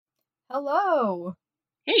Hello.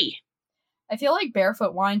 Hey. I feel like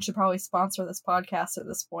Barefoot Wine should probably sponsor this podcast at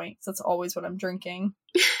this point, because that's always what I'm drinking.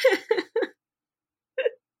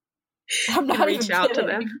 I'm not even reach out kidding.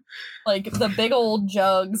 to them. Like, the big old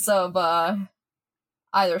jugs of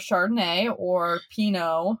either Chardonnay or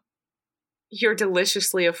Pinot. Your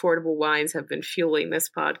deliciously affordable wines have been fueling this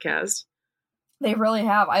podcast. They really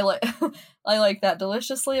have. I like that.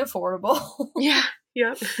 Deliciously affordable. Yeah.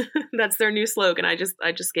 That's their new slogan. I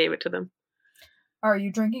just gave it to them. Are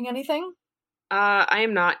you drinking anything? I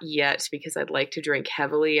am not yet, because I'd like to drink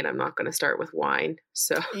heavily, and I'm not going to start with wine.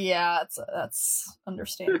 So yeah, that's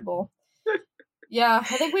understandable. Yeah,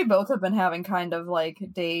 I think we both have been having kind of like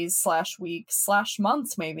days / weeks /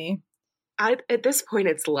 months, maybe. At this point,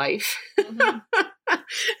 it's life. Mm-hmm.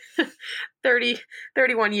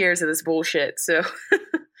 31 years of this bullshit. So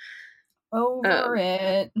over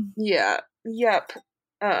it. Yeah. Yep.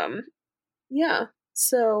 Yeah.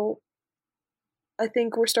 So I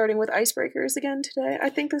think we're starting with icebreakers again today. I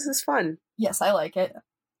think this is fun. Yes, I like it.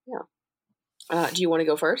 Yeah. Do you want to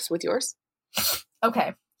go first with yours?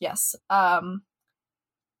 Okay. Yes.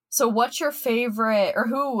 So what's your favorite, or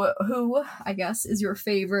who I guess is your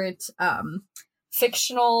favorite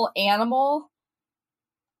fictional animal,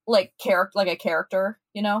 like a character,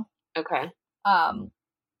 you know? Okay.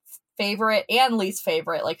 Favorite and least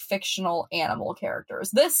favorite, like, fictional animal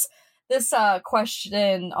characters. This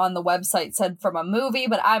question on the website said from a movie,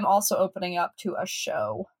 but I'm also opening up to a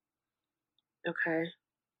show. Okay.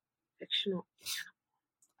 Fictional.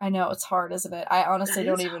 I know, it's hard, isn't it? I honestly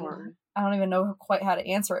don't even know quite how to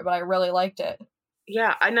answer it, but I really liked it.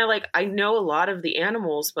 Yeah, I know a lot of the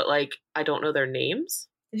animals, but like I don't know their names.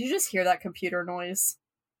 Did you just hear that computer noise?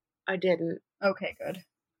 I didn't. Okay, good.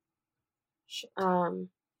 Shit.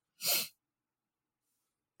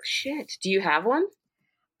 Shit. Do you have one?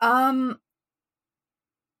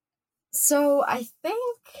 So I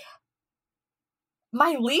think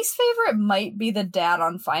my least favorite might be the dad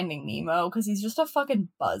on Finding Nemo, because he's just a fucking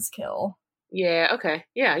buzzkill. Yeah, okay.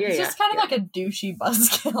 Yeah. He's just kind of like a douchey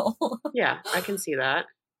buzzkill. Yeah, I can see that.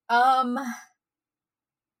 And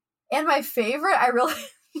my favorite, I really...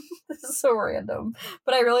 this is so random,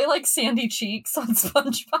 but I really like Sandy Cheeks on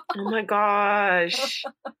SpongeBob. Oh my gosh.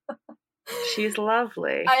 She's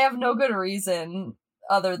lovely. I have no good reason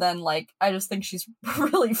other than, like, I just think she's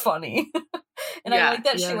really funny. And I like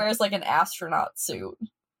that she wears, like, an astronaut suit.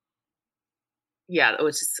 Yeah,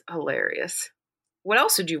 which is hilarious. What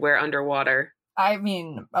else would you wear underwater? I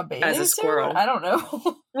mean, a bathing as a suit? squirrel. I don't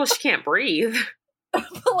know. Well, she can't breathe. But,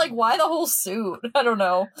 like, why the whole suit? I don't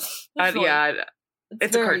know.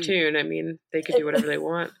 It's a cartoon. I mean, they could do whatever they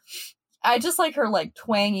want. I just like her, like,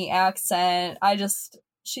 twangy accent.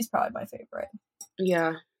 She's probably my favorite.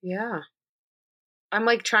 Yeah. I'm,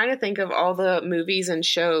 like, trying to think of all the movies and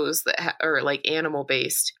shows that are, like,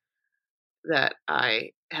 animal-based that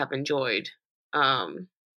I have enjoyed.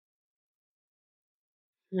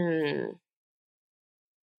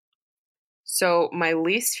 So my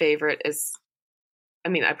least favorite is, I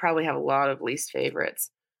mean, I probably have a lot of least favorites.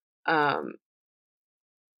 I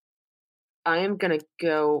am going to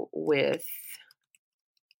go with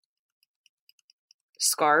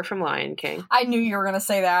Scar from Lion King. I knew you were going to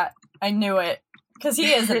say that. I knew it. Because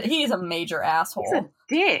he's a major asshole. He's a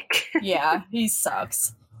dick. Yeah, he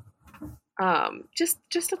sucks.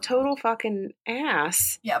 Just a total fucking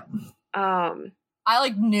ass. Yep. I,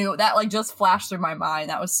 like, knew that, like, just flashed through my mind.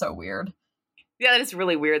 That was so weird. Yeah, that is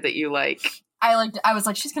really weird that you, like... I was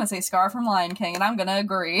like, she's gonna say Scar from Lion King, and I'm gonna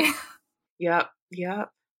agree. Yep.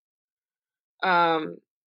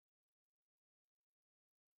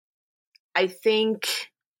 I think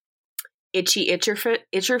Itcherford.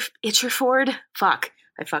 Fuck,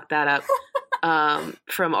 I fucked that up.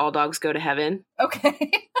 From All Dogs Go to Heaven.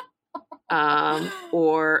 Okay.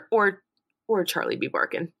 Or Charlie B.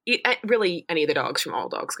 Barkin. Really, any of the dogs from All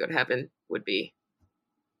Dogs Go to Heaven would be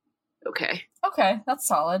okay. Okay, that's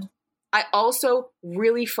solid. I also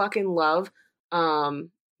really fucking love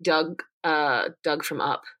Doug from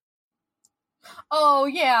Up. Oh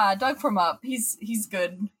yeah, Doug from Up. He's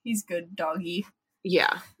good. He's good, doggy.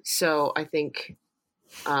 Yeah. So I think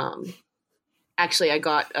actually I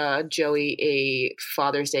got Joey a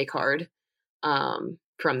Father's Day card from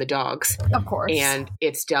the dogs. Of course. And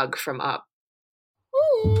it's Doug from Up.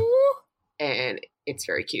 Ooh. And it's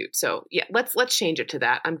very cute. So yeah, let's change it to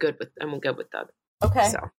that. I'm good with Doug. Okay.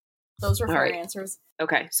 So those were fair answers.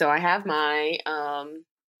 Okay, so I have my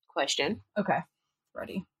question. Okay.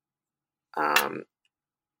 Ready.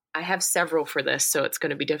 I have several for this, so it's going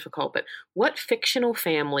to be difficult, but what fictional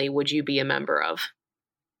family would you be a member of?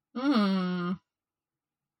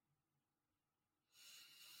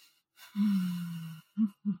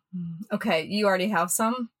 Okay, you already have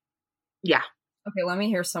some? Yeah. Okay, let me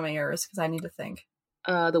hear some of yours because I need to think.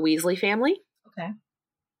 The Weasley family. Okay.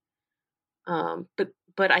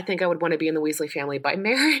 But I think I would want to be in the Weasley family by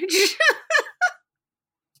marriage.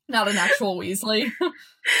 Not an actual Weasley.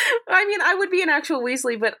 I mean, I would be an actual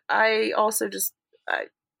Weasley, but I also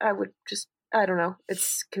I would just, I don't know.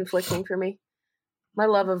 It's conflicting for me. My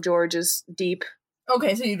love of George is deep.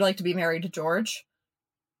 Okay, so you'd like to be married to George?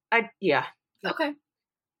 Yeah. Okay.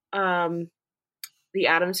 The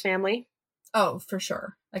Addams family. Oh, for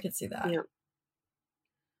sure. I could see that. Yeah.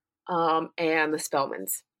 And the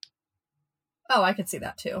Spellmans. Oh, I could see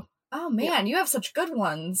that too. Oh man, you have such good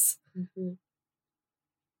ones. Mm-hmm.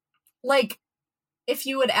 Like, if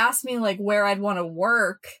you would ask me like where I'd want to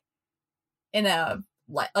work in a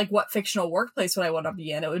like what fictional workplace would I want to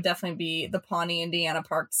be in, it would definitely be the Pawnee, Indiana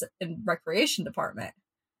Parks and Recreation Department.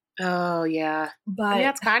 Oh yeah, but I mean,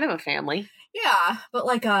 that's kind of a family. Yeah, but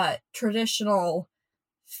like a traditional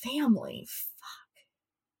family. Fuck.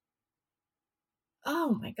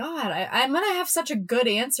 Oh my god, I'm gonna have such a good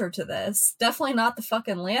answer to this. Definitely not the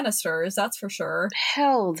fucking Lannisters, that's for sure.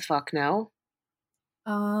 Hell the fuck no.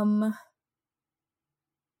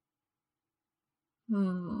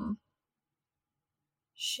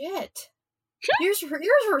 Shit. Yours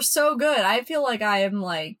were so good. I feel like I am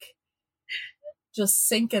like just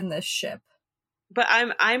sinking this ship. But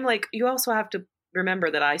I'm like, you also have to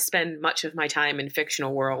remember that I spend much of my time in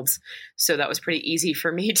fictional worlds, so that was pretty easy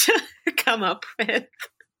for me to come up with.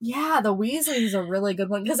 Yeah, the Weasleys is a really good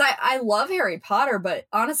one, because I love Harry Potter, but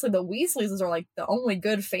honestly, the Weasleys are like the only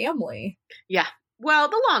good family. Yeah. Well,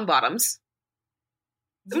 the Longbottoms.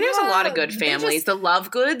 I mean, there's a lot of good families. The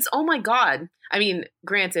Lovegoods. Oh my god. I mean,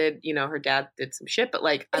 granted, you know, her dad did some shit, but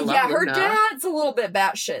like, I love Luna. Her dad's a little bit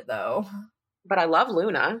batshit though. But I love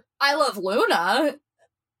Luna. I love Luna.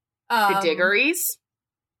 The Diggories.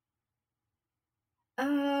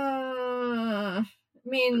 I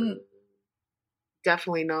mean,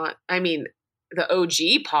 definitely not. I mean, the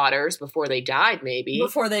OG Potters before they died, maybe.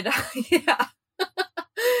 Before they died, yeah.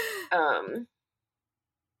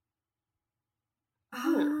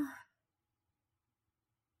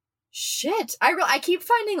 Shit. I keep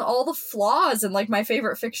finding all the flaws in like my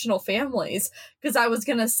favorite fictional families, because I was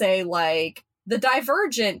gonna say like the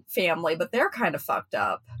Divergent family, but they're kind of fucked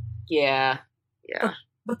up. Yeah.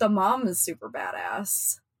 But the mom is super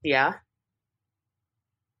badass. Yeah.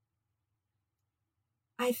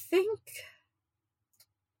 I think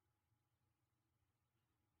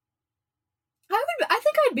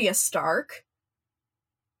I'd be a Stark.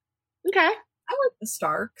 Okay. I like the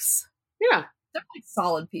Starks. Yeah. They're like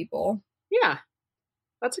solid people. Yeah.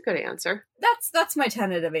 That's a good answer. That's my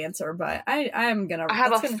tentative answer, but I'm gonna. I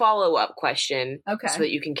have a follow-up question. Okay. So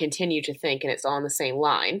that you can continue to think, and it's on the same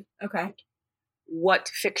line. Okay. What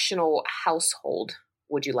fictional household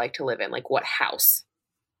would you like to live in? Like, what house?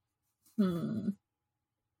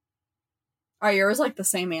 Are yours like the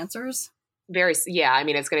same answers? Yeah. I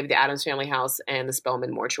mean, it's going to be the Addams Family house and the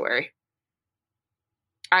Spellman mortuary.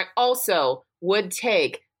 I also would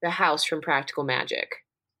take the house from Practical Magic.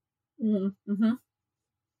 Mm-hmm.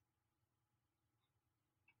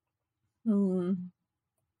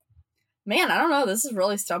 Man, I don't know. This is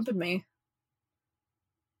really stumping me.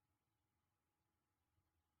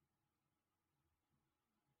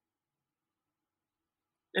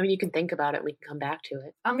 I mean, you can think about it and we can come back to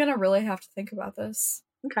it. I'm gonna really have to think about this.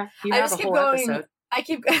 Okay. You have a whole episode. I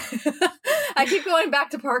keep going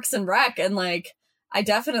back to Parks and Rec, and like I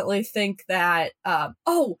definitely think that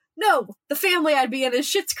oh no, the family I'd be in is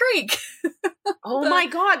Schitt's Creek. Oh my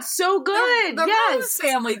god, so good. The yes. Rose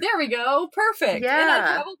family. There we go. Perfect. Yeah. And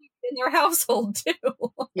I'd probably be in their household too.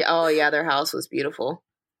 Yeah. Oh yeah, their house was beautiful.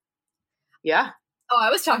 Yeah. Oh, I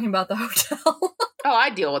was talking about the hotel. Oh,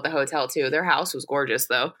 I deal with the hotel too. Their house was gorgeous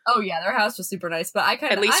though. Oh yeah, their house was super nice, but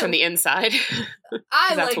at least from the inside.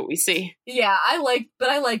 That's what we see. Yeah, I like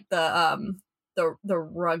the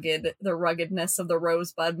ruggedness of the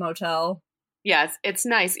Rosebud Motel. Yes, it's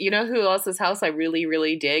nice. You know who else's house I really,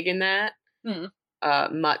 really dig in that?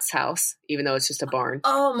 Mutt's house, even though it's just a barn.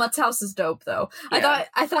 Oh, Mutt's house is dope though. Yeah.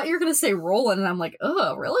 I thought you were gonna say Roland, and I'm like,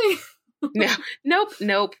 oh, really? No,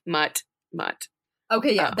 nope. Mutt.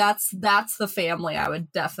 Okay, yeah, that's the family I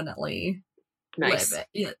would definitely live it.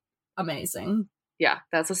 Yeah, amazing. Yeah,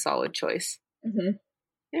 that's a solid choice. Mm-hmm.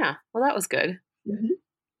 Yeah, well, that was good.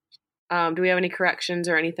 Mm-hmm. Do we have any corrections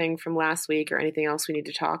or anything from last week or anything else we need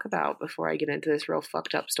to talk about before I get into this real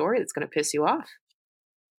fucked up story that's going to piss you off?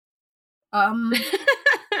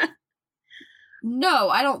 No,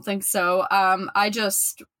 I don't think so. I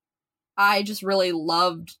just really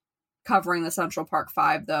loved covering the Central Park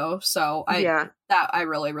 5 though. So I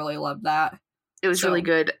really, really loved that. It was really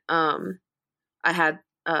good. I had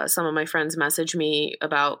some of my friends message me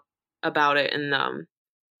about it, and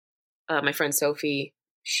my friend Sophie,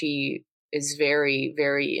 she is very,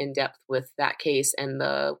 very in depth with that case and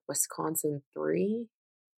the Wisconsin 3.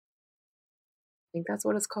 I think that's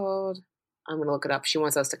what it's called. I'm gonna look it up. She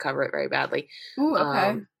wants us to cover it very badly. Ooh,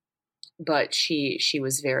 okay. But she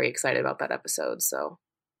was very excited about that episode. So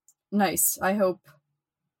nice. I hope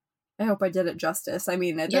I did it justice. I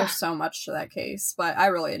mean, there's so much to that case, but I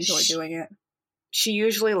really enjoy doing it. She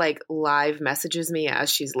usually live messages me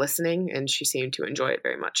as she's listening, and she seemed to enjoy it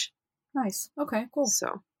very much. Nice. Okay, cool.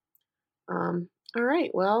 So, all right.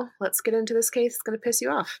 Well, let's get into this case. It's going to piss you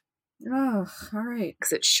off. Oh, all right.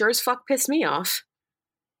 Because it sure as fuck pissed me off.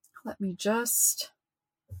 Let me just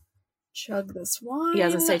chug this wine. Yeah, I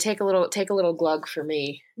was going to say, take a little glug for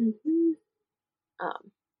me. Mm-hmm.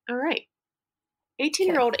 All right.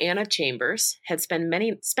 18-year-old Anna Chambers had spent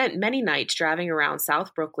many nights driving around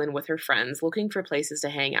South Brooklyn with her friends looking for places to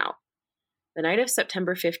hang out. The night of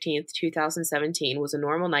September 15th, 2017 was a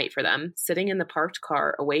normal night for them, sitting in the parked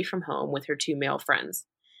car away from home with her two male friends.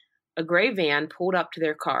 A gray van pulled up to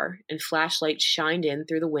their car, and flashlights shined in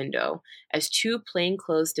through the window as two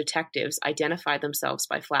plainclothes detectives identified themselves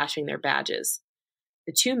by flashing their badges.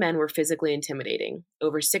 The two men were physically intimidating,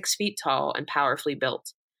 over 6 feet tall and powerfully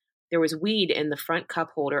built. There was weed in the front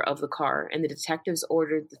cup holder of the car, and the detectives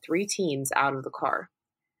ordered the 3 teens out of the car.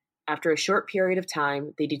 After a short period of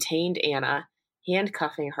time, they detained Anna,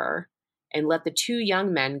 handcuffing her, and let the 2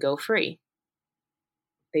 young men go free.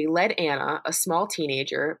 They led Anna, a small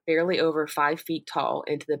teenager, barely over 5 feet tall,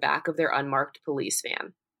 into the back of their unmarked police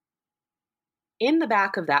van. In the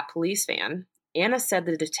back of that police van, Anna said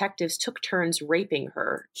the detectives took turns raping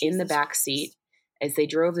her in the back seat as they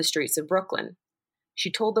drove the streets of Brooklyn. She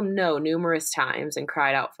told them no numerous times and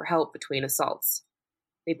cried out for help between assaults.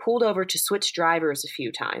 They pulled over to switch drivers a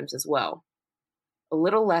few times as well. A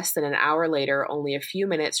little less than an hour later, only a few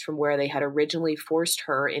minutes from where they had originally forced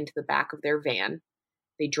her into the back of their van,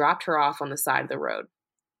 they dropped her off on the side of the road.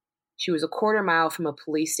 She was a quarter mile from a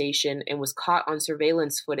police station and was caught on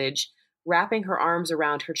surveillance footage, wrapping her arms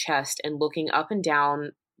around her chest and looking up and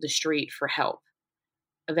down the street for help.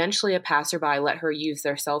 Eventually, a passerby let her use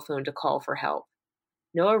their cell phone to call for help.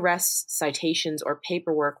 No arrests, citations, or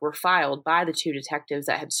paperwork were filed by the 2 detectives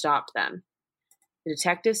that had stopped them. The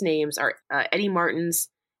detectives' names are Eddie Martins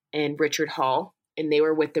and Richard Hall, and they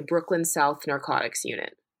were with the Brooklyn South Narcotics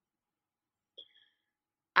Unit.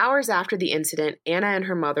 Hours after the incident, Anna and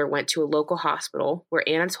her mother went to a local hospital where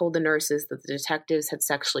Anna told the nurses that the detectives had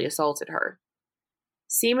sexually assaulted her.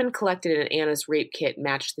 Semen collected in Anna's rape kit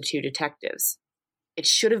matched the 2 detectives. It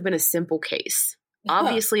should have been a simple case.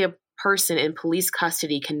 Obviously, a person in police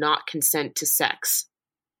custody cannot consent to sex.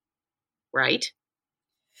 Right?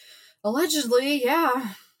 Allegedly,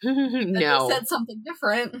 yeah. No. They said something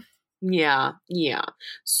different. Yeah.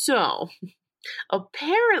 So,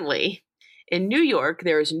 apparently, in New York,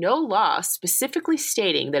 there is no law specifically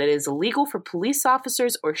stating that it is illegal for police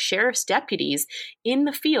officers or sheriff's deputies in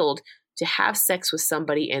the field to have sex with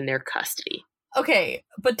somebody in their custody. Okay,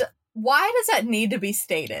 but why does that need to be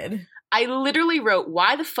stated? I literally wrote,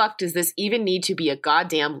 why the fuck does this even need to be a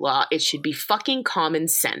goddamn law? It should be fucking common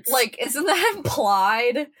sense. Isn't that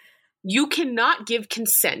implied? You cannot give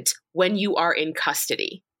consent when you are in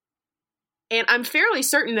custody. And I'm fairly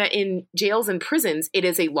certain that in jails and prisons, it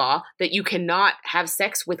is a law that you cannot have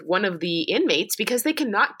sex with one of the inmates because they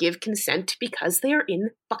cannot give consent because they are in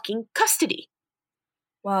fucking custody.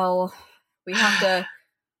 Well, we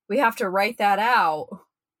have to write that out.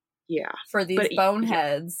 Yeah. For these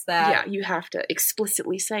boneheads Yeah, you have to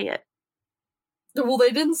explicitly say it. Well,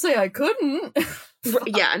 they didn't say I couldn't.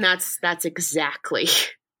 Yeah, and that's exactly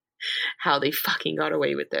how they fucking got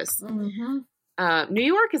away with this. Mm-hmm. New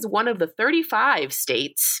York is one of the 35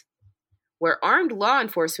 states where armed law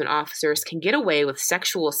enforcement officers can get away with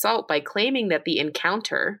sexual assault by claiming that the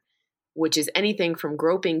encounter, which is anything from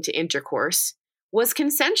groping to intercourse, was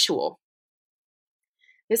consensual.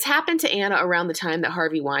 This happened to Anna around the time that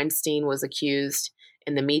Harvey Weinstein was accused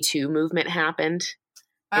and the Me Too movement happened.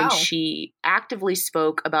 Wow. And she actively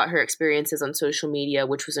spoke about her experiences on social media,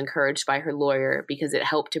 which was encouraged by her lawyer because it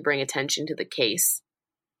helped to bring attention to the case.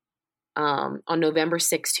 On November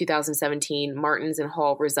 6, 2017, Martins and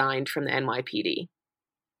Hall resigned from the NYPD.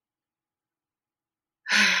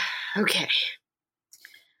 Okay.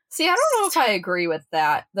 See, I don't know if I agree with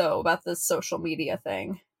that, though, about the social media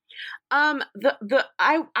thing.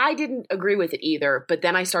 I didn't agree with it either, but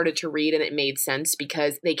then I started to read and it made sense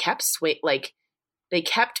because they kept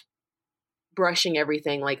brushing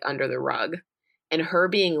everything like under the rug, and her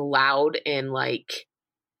being loud and like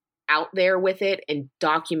out there with it and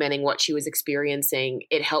documenting what she was experiencing,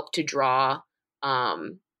 it helped to draw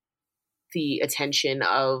the attention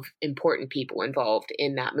of important people involved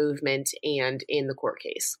in that movement and in the court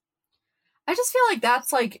case. I just feel like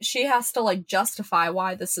that's like, she has to like justify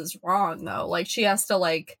why this is wrong though. Like she has to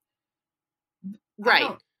like,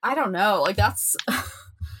 right. I don't know. Like that's,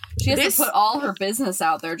 she has to put all her business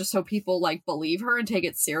out there just so people like believe her and take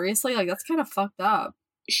it seriously. Like that's kind of fucked up.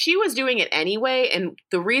 She was doing it anyway. And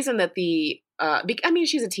the reason that I mean,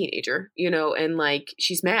 she's a teenager, you know, and like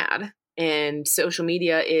she's mad, and social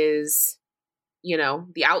media is, you know,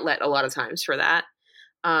 the outlet a lot of times for that.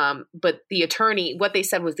 But the attorney, what they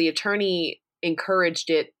said was the attorney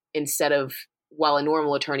encouraged it instead of, while a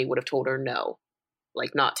normal attorney would have told her no,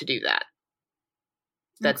 like not to do that.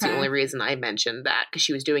 That's the only reason I mentioned that, because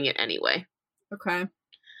she was doing it anyway. Okay.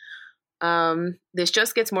 This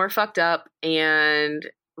just gets more fucked up and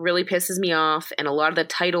really pisses me off. And a lot of the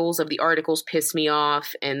titles of the articles piss me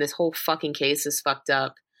off. And this whole fucking case is fucked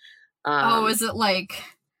up. Is it like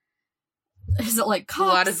cops? A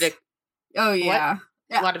lot of Oh, yeah.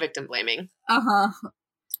 A lot of victim blaming.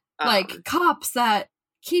 Like cops that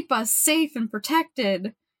keep us safe and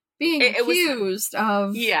protected being accused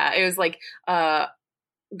of... Yeah, it was like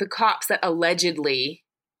the cops that allegedly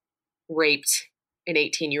raped an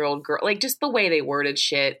 18-year-old girl. Like, just the way they worded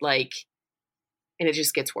shit, like, and it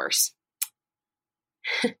just gets worse.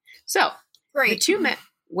 So, great. The two men...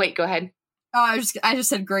 Wait, go ahead. Oh, I just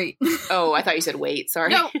said great. Oh, I thought you said wait.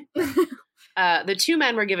 Sorry. No. The two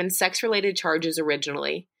men were given sex-related charges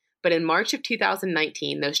originally, but in March of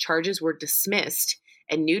 2019, those charges were dismissed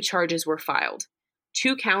and new charges were filed.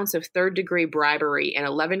 2 counts of third-degree bribery and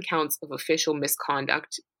 11 counts of official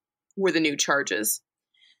misconduct were the new charges.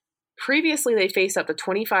 Previously, they faced up to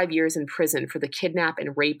 25 years in prison for the kidnap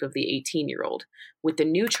and rape of the 18-year-old. With the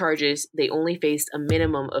new charges, they only faced a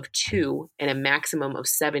minimum of 2 and a maximum of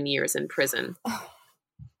 7 years in prison.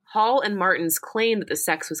 Hall and Martins claimed that the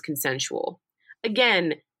sex was consensual.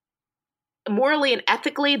 Again, morally and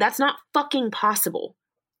ethically, that's not fucking possible.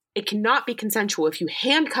 It cannot be consensual. If you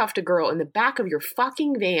handcuffed a girl in the back of your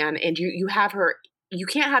fucking van and you have her, you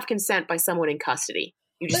can't have consent by someone in custody.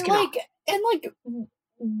 You just cannot.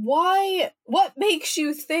 Why? What makes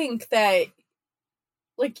you think that,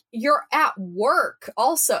 like, you're at work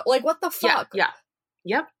also? Like, what the fuck? Yeah.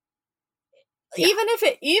 Yep. Even if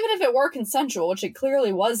it were consensual, which it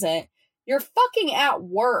clearly wasn't, you're fucking at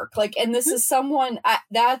work. Like, and this is someone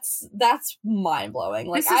that's mind blowing.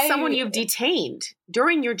 Like, this is someone you've detained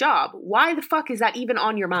during your job. Why the fuck is that even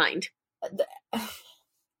on your mind?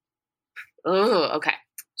 Oh, okay.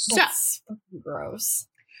 That's fucking gross.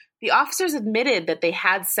 The officers admitted that they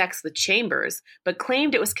had sex with Chambers, but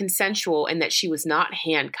claimed it was consensual and that she was not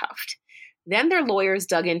handcuffed. Then their lawyers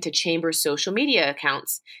dug into Chambers' social media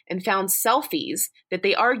accounts and found selfies that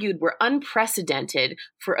they argued were unprecedented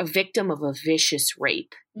for a victim of a vicious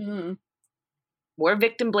rape. Mm-hmm. More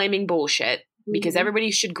victim-blaming bullshit, because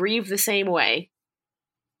everybody should grieve the same way.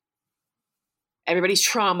 Everybody's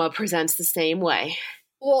trauma presents the same way.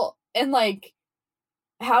 Well, and like,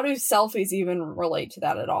 how do selfies even relate to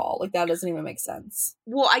that at all? Like, that doesn't even make sense.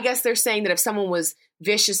 Well, I guess they're saying that if someone was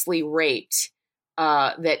viciously raped,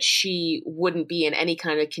 that she wouldn't be in any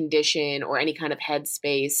kind of condition or any kind of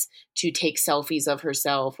headspace to take selfies of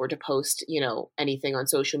herself or to post, anything on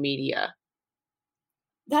social media.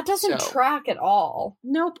 That doesn't track at all.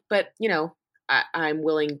 Nope. But, I'm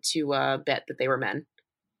willing to bet that they were men.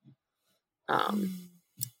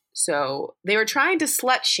 So they were trying to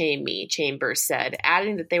slut shame me, Chambers said,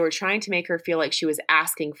 adding that they were trying to make her feel like she was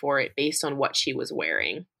asking for it based on what she was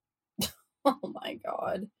wearing. Oh my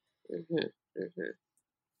God. Mm-hmm.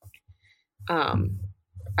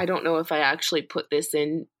 I don't know if I actually put this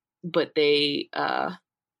in, but they, I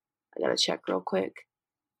gotta check real quick.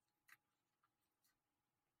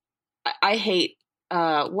 I hate,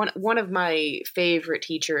 one of my favorite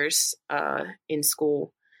teachers, in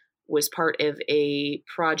school was part of a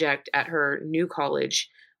project at her new college,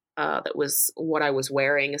 that was what I was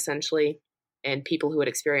wearing essentially. And people who had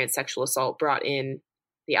experienced sexual assault brought in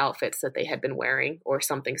the outfits that they had been wearing or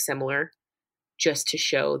something similar, just to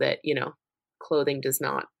show that, clothing does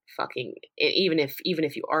not fucking, even if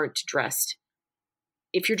you aren't dressed,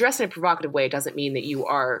 if you're dressed in a provocative way, it doesn't mean that you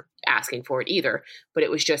are asking for it either. But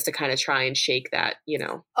it was just to kind of try and shake that,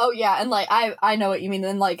 Oh yeah, and like I know what you mean.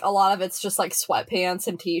 And like a lot of it's just like sweatpants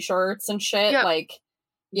and t-shirts and shit. Yep. Like,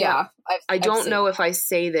 yeah. I don't know if I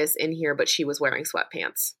say this in here, but she was wearing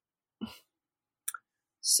sweatpants.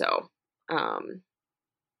 So,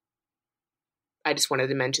 I just wanted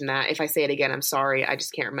to mention that. If I say it again, I'm sorry. I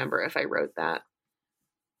just can't remember if I wrote that.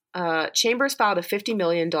 Chambers filed a $50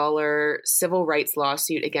 million civil rights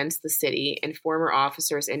lawsuit against the city and former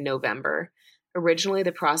officers in November. Originally,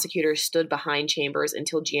 the prosecutor stood behind Chambers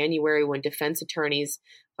until January when defense attorneys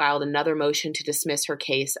filed another motion to dismiss her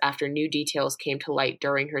case after new details came to light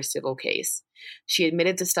during her civil case. She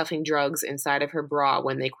admitted to stuffing drugs inside of her bra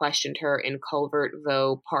when they questioned her in Culvert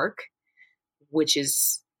Vaux Park, which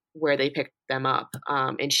is where they picked them up,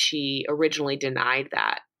 and she originally denied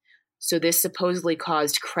that. So this supposedly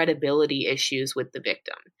caused credibility issues with the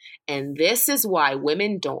victim. And this is why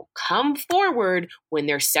women don't come forward when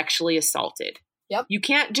they're sexually assaulted. Yep. You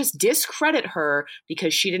can't just discredit her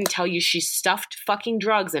because she didn't tell you she stuffed fucking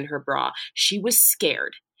drugs in her bra. She was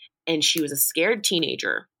scared. And she was a scared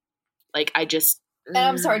teenager. Like, I just... And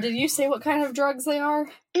I'm sorry, did you say what kind of drugs they are?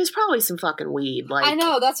 It was probably some fucking weed. Like, I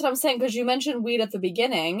know, that's what I'm saying, because you mentioned weed at the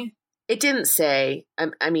beginning. It didn't say.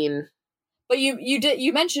 I mean... But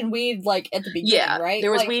you mentioned weed, like, at the beginning, yeah, right?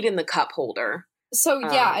 There was like, weed in the cup holder. So,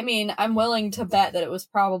 yeah, I mean, I'm willing to bet that it was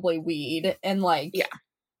probably weed, and, like... Yeah.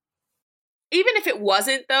 Even if it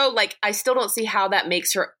wasn't, though, like, I still don't see how that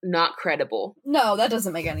makes her not credible. No, that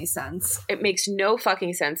doesn't make any sense. It makes no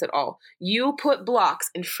fucking sense at all. You put blocks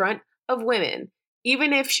in front of women.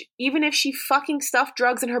 Even if she fucking stuffed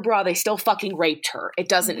drugs in her bra, they still fucking raped her. It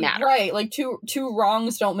doesn't matter. Right, like, two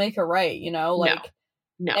wrongs don't make a right, you know? Like...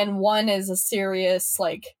 No. And one is a serious,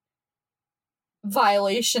 like,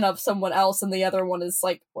 violation of someone else, and the other one is,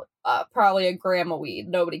 like, probably a gram of weed.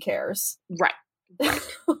 Nobody cares. Right.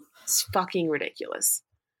 It's fucking ridiculous.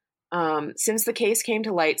 Since the case came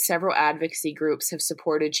to light, several advocacy groups have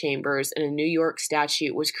supported Chambers, and a New York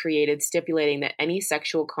statute was created stipulating that any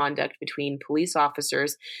sexual conduct between police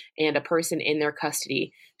officers and a person in their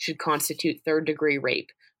custody should constitute third-degree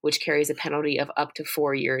rape, which carries a penalty of up to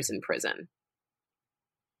 4 years in prison.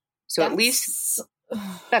 So at least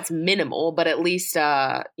that's minimal, but at least,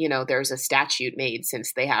 there's a statute made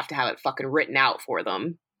since they have to have it fucking written out for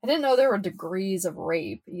them. I didn't know there were degrees of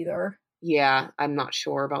rape either. Yeah, I'm not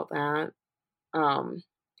sure about that.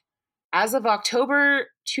 As of October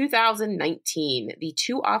 2019, the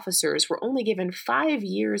two officers were only given 5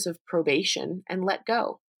 years of probation and let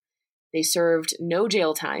go. They served no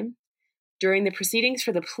jail time. During the proceedings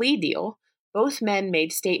for the plea deal, both men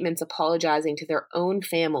made statements apologizing to their own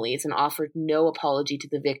families and offered no apology to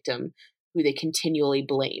the victim, who they continually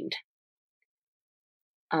blamed.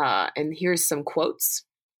 And here's some quotes.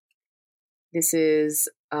 This is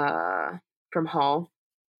from Hall.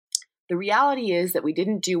 "The reality is that we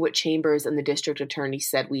didn't do what Chambers and the district attorney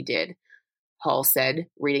said we did," Hall said,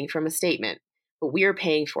 reading from a statement. "But we are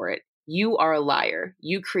paying for it. You are a liar.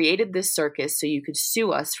 You created this circus so you could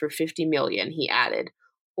sue us for $50 million," he added.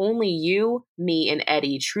 "Only you, me, and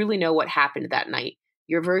Eddie truly know what happened that night.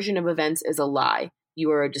 Your version of events is a lie. You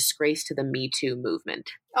are a disgrace to the Me Too movement."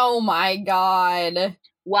 Oh my god.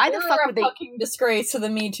 Why the fuck would they... You're a fucking disgrace to the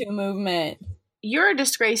Me Too movement. You're a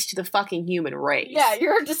disgrace to the fucking human race. Yeah,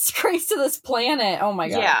 you're a disgrace to this planet. Oh my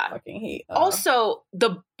god. Yeah. I fucking hate Also,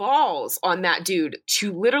 the balls on that dude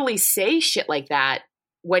to literally say shit like that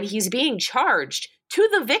when he's being charged to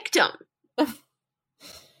the victim.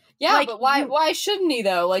 Yeah, like, but why shouldn't he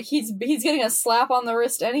though? Like he's getting a slap on the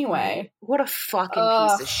wrist anyway. What a fucking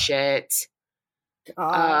piece of shit.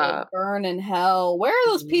 God, burn in hell. Where are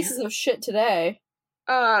those pieces of shit today?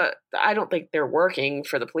 I don't think they're working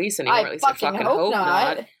for the police anymore. At least I fucking hope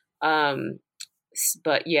not.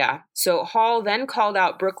 But yeah. So Hall then called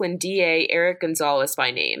out Brooklyn DA Eric Gonzalez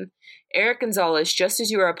by name. "Eric Gonzalez, just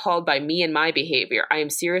as you are appalled by me and my behavior, I am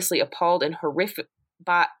seriously appalled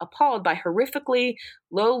by horrifically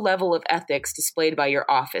low level of ethics displayed by your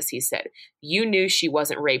office," he said. "You knew she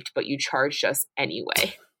wasn't raped, but you charged us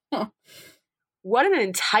anyway." What an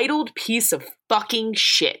entitled piece of fucking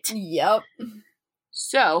shit. Yep.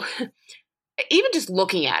 So, even just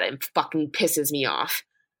looking at him fucking pisses me off.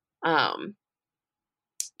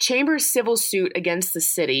 Chambers' civil suit against the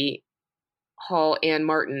city, Hall and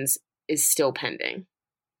Martins, is still pending.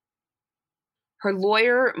 Her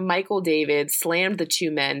lawyer, Michael David, slammed the two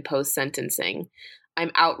men post-sentencing.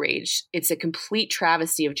 "I'm outraged. It's a complete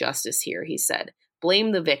travesty of justice here," he said.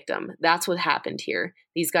 "Blame the victim. That's what happened here.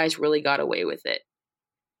 These guys really got away with it."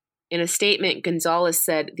 In a statement, Gonzalez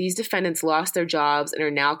said, "These defendants lost their jobs and are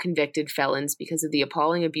now convicted felons because of the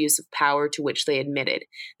appalling abuse of power to which they admitted.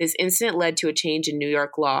 This incident led to a change in New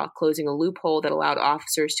York law, closing a loophole that allowed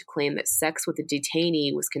officers to claim that sex with a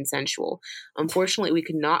detainee was consensual. Unfortunately, we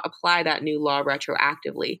could not apply that new law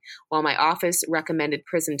retroactively. While my office recommended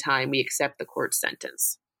prison time, we accept the court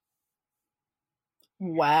sentence."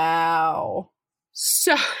 Wow.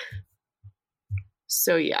 So,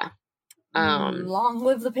 So yeah. Long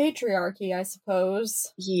live the patriarchy, I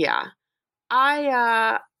suppose. Yeah.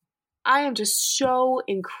 I am just so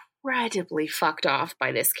incredibly fucked off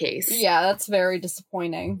by this case. Yeah, that's very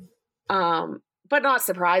disappointing. But not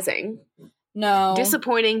surprising. No.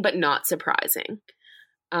 Disappointing, but not surprising.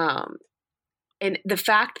 And the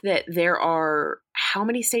fact that there are, how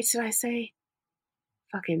many states did I say?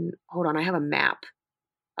 Fucking, hold on, I have a map.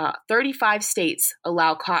 35 states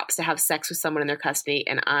allow cops to have sex with someone in their custody,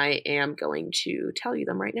 and I am going to tell you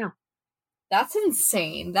them right now. That's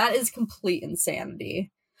insane. That is complete insanity.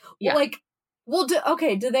 Yeah. Like, well, do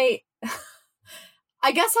they...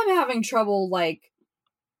 I guess I'm having trouble, like,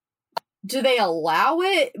 do they allow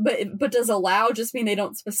it? But does allow just mean they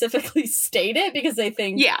don't specifically state it because they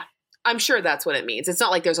think... Yeah, I'm sure that's what it means. It's not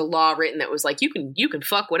like there's a law written that was like, you can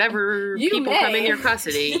fuck whatever people come in your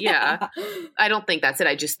custody. Yeah. I don't think that's it.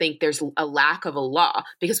 I just think there's a lack of a law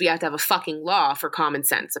because we have to have a fucking law for common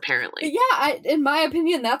sense, apparently. Yeah, in my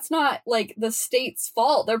opinion, that's not, like, the state's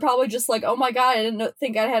fault. They're probably just like, oh my god, I didn't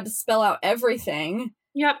think I had to spell out everything.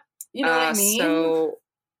 Yep. You know what I mean? So,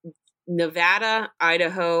 Nevada,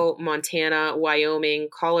 Idaho, Montana, Wyoming,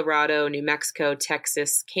 Colorado, New Mexico,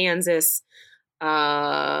 Texas, Kansas,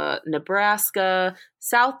 Nebraska,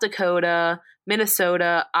 South Dakota,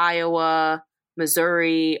 Minnesota, Iowa,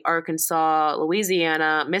 Missouri, Arkansas,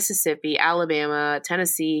 Louisiana, Mississippi, Alabama,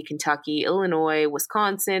 Tennessee, Kentucky, Illinois,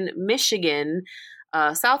 Wisconsin, Michigan,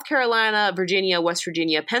 South Carolina, Virginia, West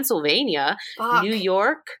Virginia, Pennsylvania, New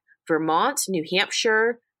York, Vermont, New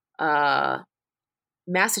Hampshire,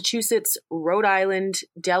 Massachusetts, Rhode Island,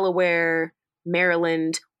 Delaware,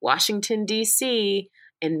 Maryland, Washington, D.C.,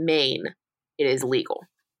 and Maine. It is legal.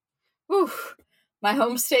 Oof. My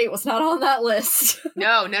home state was not on that list.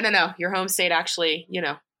 No. Your home state actually,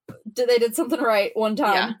 They did something right one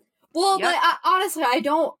time. Yeah. Well, yep. But honestly, I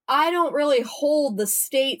don't really hold the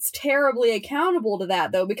states terribly accountable to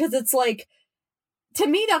that, though, because it's like, to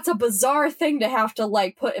me, that's a bizarre thing to have to,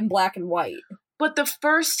 like, put in black and white. But the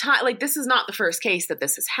first time, like, this is not the first case that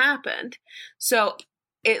this has happened. So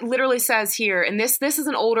it literally says here, and this is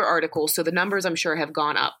an older article, so the numbers I'm sure have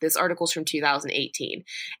gone up. This article's from 2018,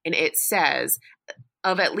 and it says,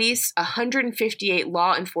 of at least 158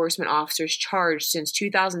 law enforcement officers charged since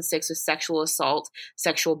 2006 with sexual assault,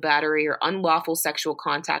 sexual battery, or unlawful sexual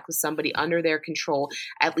contact with somebody under their control,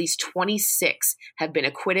 at least 26 have been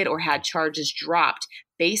acquitted or had charges dropped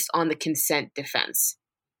based on the consent defense.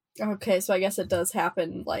 Okay, so I guess it does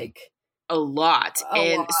happen, like... A lot.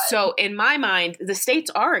 So in my mind, the states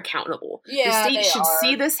are accountable. Yeah, the states should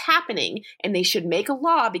see this happening and they should make a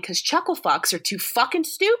law because chuckle fucks are too fucking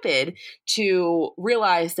stupid to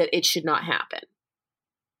realize that it should not happen.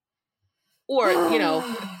 Or,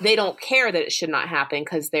 they don't care that it should not happen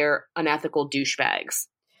because they're unethical douchebags.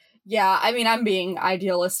 Yeah, I mean, I'm being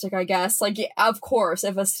idealistic, I guess. Like, of course,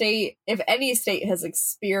 if any state has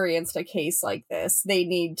experienced a case like this, they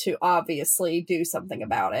need to obviously do something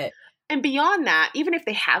about it. And beyond that, even if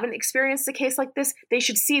they haven't experienced a case like this, they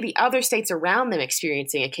should see the other states around them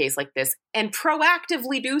experiencing a case like this and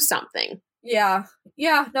proactively do something. Yeah.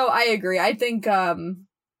 Yeah, no, I agree. I think,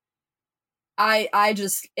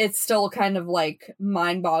 it's still kind of, like,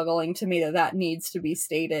 mind-boggling to me that needs to be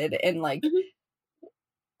stated and, like,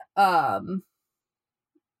 yeah.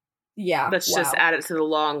 Let's just add it to the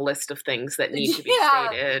long list of things that need to be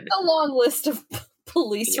stated. The long list of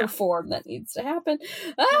police reform that needs to happen.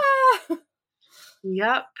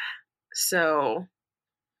 Yep. So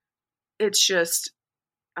it's just,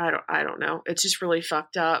 I don't know. It's just really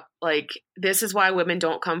fucked up. Like, this is why women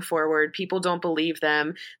don't come forward. People don't believe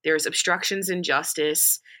them. There's obstructions in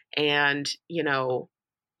justice, and you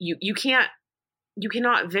cannot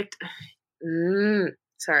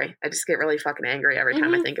sorry, I just get really fucking angry every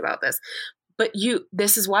time I think about this. But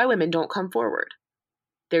this is why women don't come forward.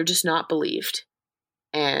 They're just not believed.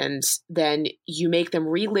 And then you make them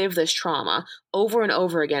relive this trauma over and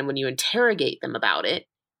over again when you interrogate them about it,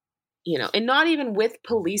 and not even with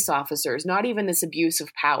police officers, not even this abuse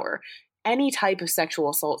of power, any type of sexual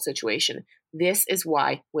assault situation. This is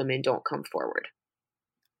why women don't come forward.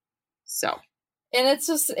 So. And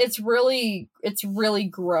it's really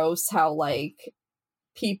gross how, like,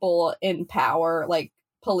 people in power, like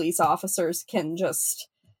police officers, can just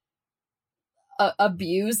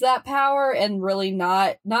abuse that power and really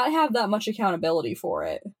not have that much accountability for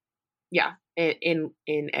it. Yeah, in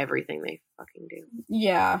everything they fucking do.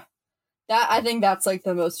 Yeah, I think that's, like,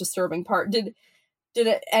 the most disturbing part. Did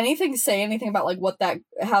it say anything about, like, what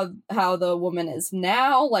how the woman is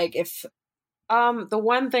now? Like, if the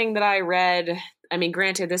one thing that I read, I mean,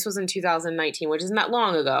 granted, this was in 2019, which isn't that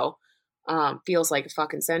long ago. Feels like a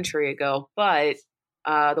fucking century ago, but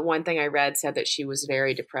The one thing I read said that she was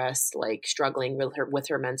very depressed, like struggling with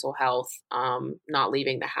her mental health, not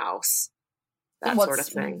leaving the house, that sort of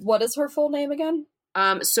thing. What is her full name again?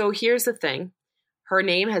 So here's the thing. Her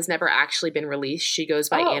name has never actually been released. She goes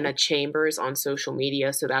by Anna Chambers on social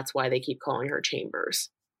media, so that's why they keep calling her Chambers.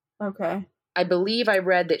 Okay. I believe I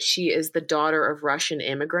read that she is the daughter of Russian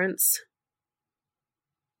immigrants.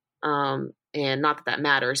 And not that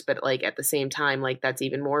matters, but like at the same time, like that's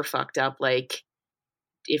even more fucked up. Like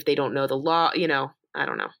if they don't know the law, I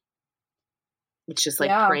don't know. It's just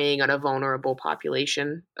like preying on a vulnerable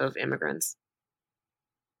population of immigrants.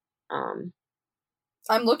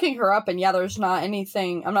 I'm looking her up, and there's not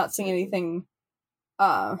anything. I'm not seeing anything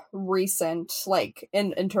recent, like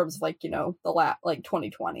in terms of like the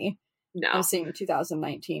 2020. No, I'm seeing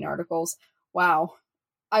 2019 articles. Wow,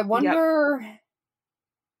 I wonder. Yep.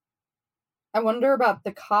 I wonder about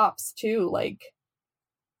the cops too. Like,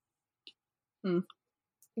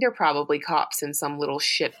 they're probably cops in some little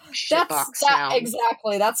shitbox town.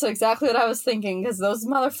 Exactly. That's exactly what I was thinking, because those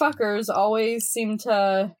motherfuckers always seem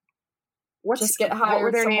to just get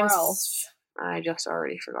hired somewhere else. I just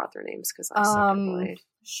already forgot their names because I suck at Blade.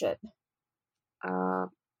 Shit.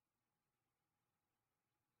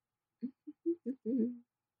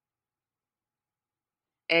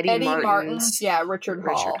 Eddie Martins. Yeah, Richard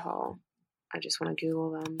Hall. I just want to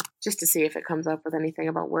Google them just to see if it comes up with anything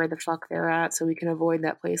about where the fuck they're at, so we can avoid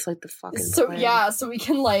that place like the fucking plague. So we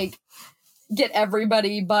can like get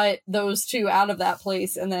everybody but those two out of that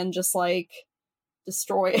place and then just like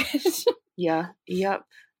destroy it. Yeah. Yep.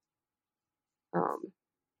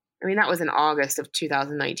 I mean, that was in August of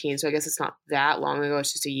 2019, so I guess it's not that long ago.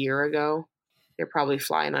 It's just a year ago. They're probably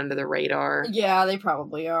flying under the radar. Yeah, they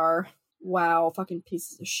probably are. Wow, fucking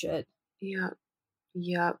pieces of shit.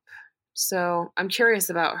 Yep. So I'm curious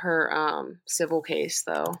about her civil case,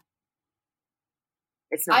 though.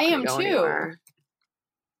 It's not going to go anywhere.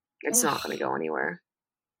 It's not going to go anywhere.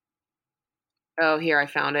 Oh, here, I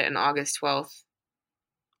found it on August 12th.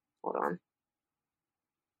 Hold on.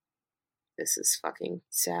 This is fucking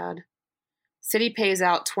sad. City pays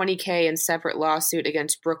out $20,000 in separate lawsuit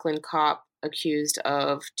against Brooklyn cop accused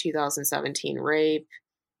of 2017 rape.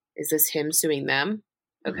 Is this him suing them?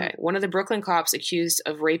 Okay. Mm-hmm. One of the Brooklyn cops accused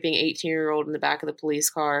of raping 18-year-old in the back of the police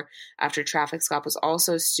car after a traffic stop was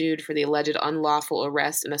also sued for the alleged unlawful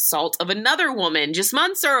arrest and assault of another woman just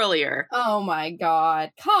months earlier. Oh my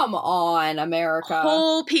God. Come on, America.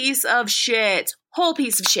 Whole piece of shit.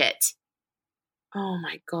 Oh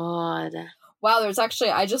my God. Wow, there's actually,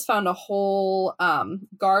 I just found a whole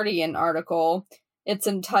Guardian article. It's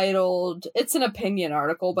entitled, it's an opinion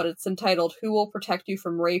article, but it's entitled, "Who Will Protect You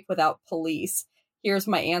from Rape Without Police? Here's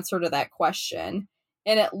my answer to that question."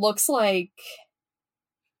 And it looks like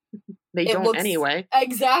they don't anyway.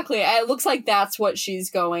 Exactly. It looks like that's what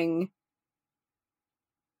she's going.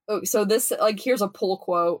 Oh, so this, like, here's a pull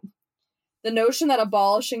quote. "The notion that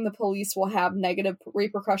abolishing the police will have negative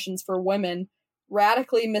repercussions for women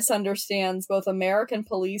radically misunderstands both American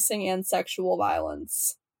policing and sexual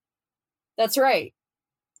violence." That's right.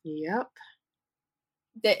 Yep.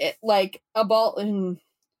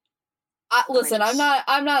 Listen,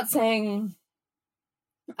 I'm not saying,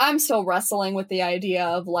 I'm still wrestling with the idea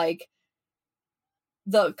of like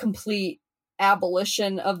the complete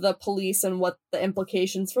abolition of the police and what the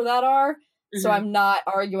implications for that are. Mm-hmm. So I'm not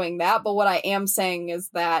arguing that, but what I am saying is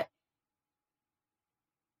that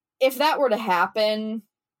if that were to happen,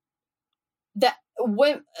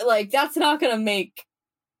 that's not going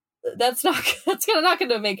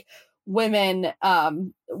to make women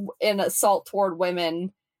in assault toward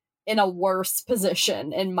women in a worse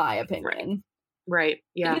position, in my opinion. Right.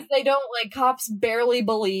 Yeah. Because they don't, like, cops barely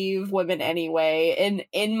believe women anyway,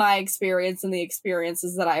 in my experience and the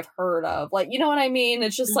experiences that I've heard of. Like, you know what I mean?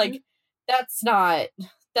 It's just like, that's not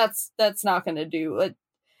going to do it.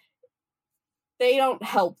 They don't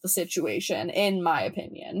help the situation, in my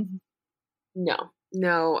opinion.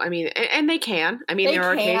 No, I mean, and they can. I mean, there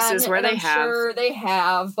are cases where they have. Sure they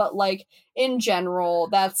have, but like in general,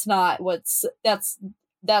 that's not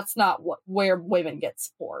where women get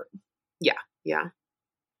support. Yeah.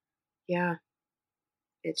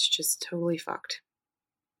 It's just totally fucked.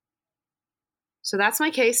 So that's my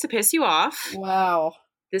case to piss you off. Wow.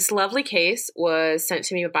 This lovely case was sent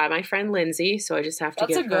to me by my friend Lindsay, so I just have to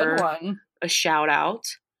give her a shout out.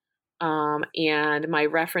 And my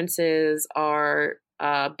references are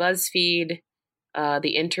BuzzFeed,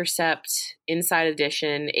 The Intercept, Inside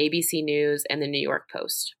Edition, ABC News, and the New York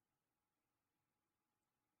Post.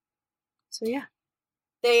 So yeah.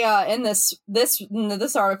 They in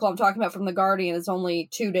this article I'm talking about from The Guardian is only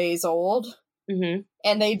 2 days old. Mm-hmm.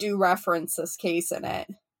 And they do reference this case in it.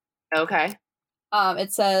 Okay.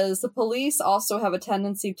 It says, the police also have a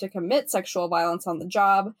tendency to commit sexual violence on the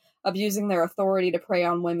job, abusing their authority to prey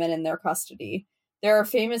on women in their custody. There are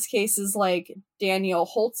famous cases like Daniel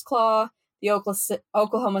Holtzclaw, the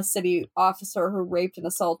Oklahoma City officer who raped and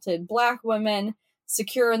assaulted Black women,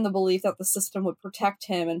 secure in the belief that the system would protect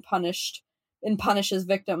him and punish his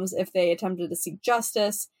victims if they attempted to seek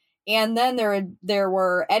justice. And then there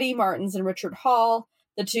were Eddie Martins and Richard Hall,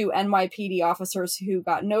 the two NYPD officers who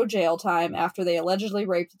got no jail time after they allegedly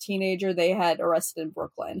raped a teenager they had arrested in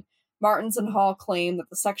Brooklyn. Martins and Hall claimed that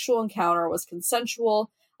the sexual encounter was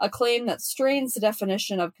consensual, a claim that strains the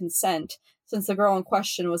definition of consent since the girl in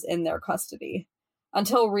question was in their custody.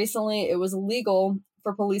 Until recently, it was illegal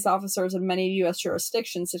for police officers in many U.S.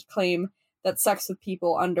 jurisdictions to claim that sex with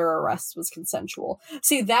people under arrest was consensual.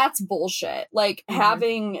 See, that's bullshit. Like,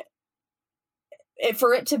 having...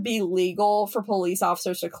 for it to be legal for police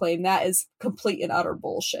officers to claim that is complete and utter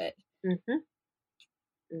bullshit. Mm-hmm.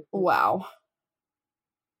 Mm-hmm. Wow.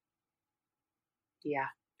 Yeah,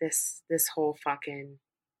 this whole fucking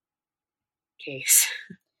case.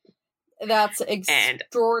 That's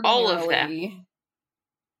extraordinarily... all of them.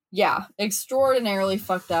 Yeah, extraordinarily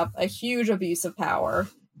fucked up. A huge abuse of power.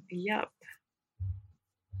 Yep.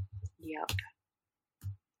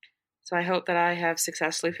 So I hope that I have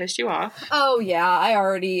successfully pissed you off. Oh yeah, I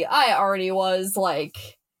already was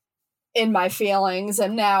like in my feelings,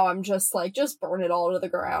 and now I'm just like, just burn it all to the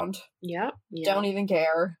ground. Yep. Don't even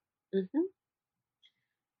care. Mm-hmm.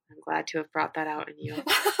 I'm glad to have brought that out in you.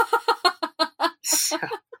 So.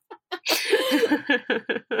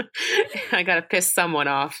 I gotta piss someone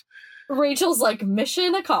off. Rachel's like,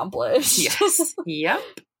 mission accomplished. Yes. Yep.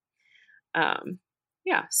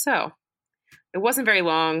 Yeah, so it wasn't very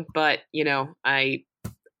long, but I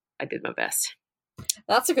did my best.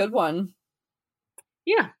 That's a good one.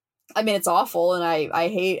 Yeah. I mean, it's awful, and I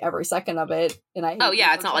hate every second of it. And I hate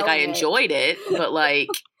it's not like I enjoyed it, but like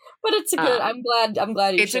but it's a good I'm glad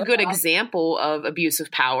it's a good example of abuse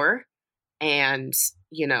of power, and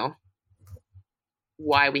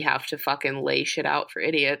why we have to fucking lay shit out for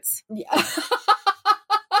idiots. Yeah.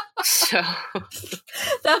 So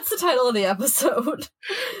that's the title of the episode.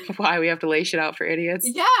 Why we have to lay shit out for idiots.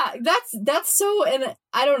 Yeah, that's so, and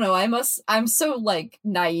I don't know, I'm so like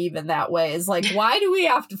naive in that way. It's like, why do we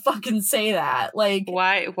have to fucking say that? Like,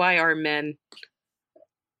 why are men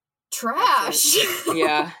trash?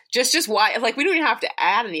 Yeah. Just why, like, we don't even have to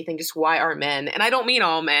add anything, just why are men? And I don't mean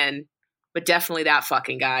all men, but definitely that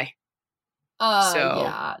fucking guy.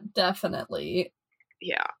 Yeah, definitely.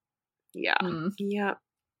 Yeah.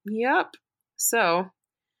 Yep. So,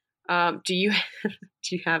 do you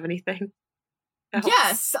have anything else?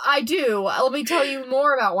 Yes, I do. Let me tell you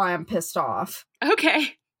more about why I'm pissed off.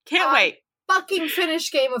 Okay. Can't wait. Fucking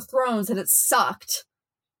finished Game of Thrones and it sucked.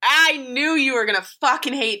 I knew you were gonna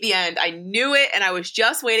fucking hate the end. I knew it, and I was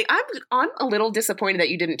just waiting. I'm a little disappointed that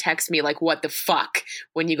you didn't text me like, what the fuck,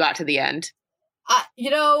 when you got to the end.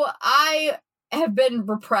 I have been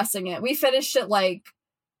repressing it. We finished it like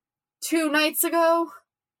 2 nights ago.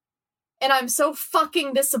 And I'm so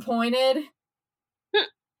fucking disappointed.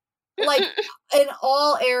 Like, in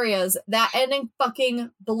all areas, that ending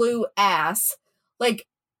fucking blew ass. Like,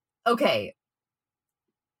 okay.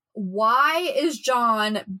 Why is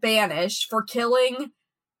Jon banished for killing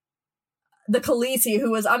the Khaleesi,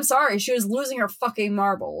 who was, I'm sorry, she was losing her fucking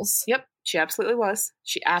marbles. Yep, she absolutely was.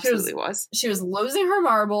 She absolutely was. She was losing her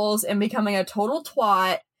marbles and becoming a total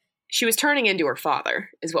twat. She was turning into her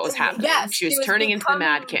father, is what was happening. Yes, she was turning into the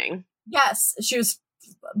Mad King. Yes, she was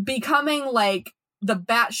becoming like the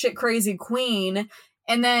batshit crazy queen,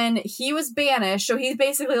 and then he was banished, so he's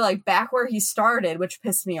basically like back where he started, which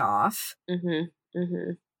pissed me off.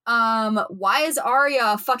 Why is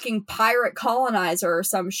Arya a fucking pirate colonizer or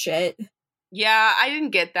some shit? Yeah, I didn't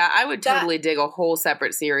get that. I would totally dig a whole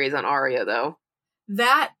separate series on Arya, though.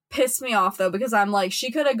 That pissed me off, though, because I'm like,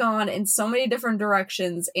 she could have gone in so many different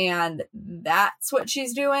directions, and that's what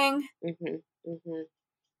she's doing.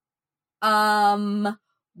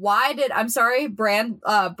 Why did, I'm sorry, Bran,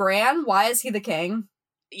 why is he the king?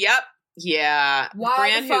 Yep. Yeah.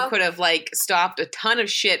 Bran, who could have, like, stopped a ton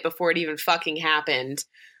of shit before it even fucking happened.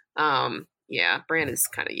 Yeah, Bran is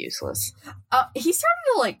kind of useless. He started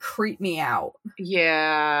to, like, creep me out.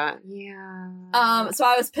 Yeah. So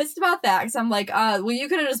I was pissed about that, because I'm like, well, you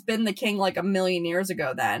could have just been the king, like, a million years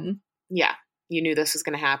ago then. Yeah. You knew this was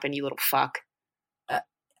gonna happen, you little fuck.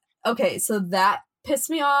 Okay, so that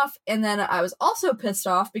pissed me off, and then I was also pissed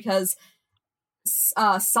off because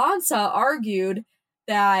Sansa argued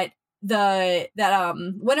that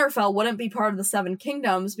Winterfell wouldn't be part of the Seven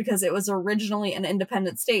Kingdoms because it was originally an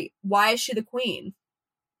independent state. Why is she the queen?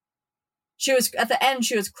 She was, at the end,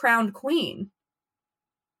 she was crowned queen.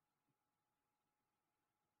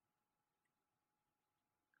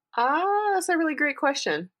 That's a really great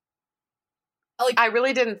question. I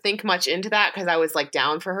really didn't think much into that because I was like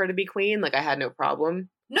down for her to be queen. Like I had no problem.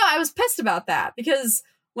 No, I was pissed about that because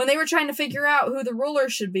when they were trying to figure out who the ruler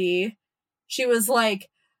should be, she's like,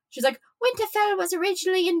 Winterfell was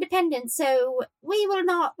originally independent, so we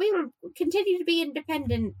will continue to be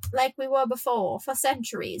independent like we were before for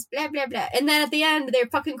centuries, blah, blah, blah. And then at the end, they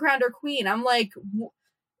fucking crowned her queen. I'm like,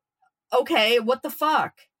 okay, what the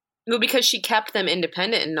fuck? Well, because she kept them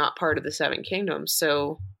independent and not part of the Seven Kingdoms,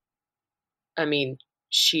 so... I mean,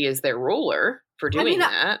 she is their ruler for doing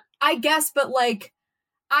that. I guess, but like,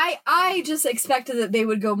 I just expected that they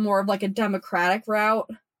would go more of like a democratic route.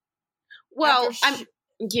 Well,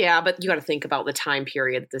 yeah, but you got to think about the time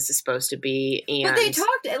period that this is supposed to be. And but they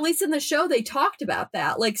talked, at least in the show, they talked about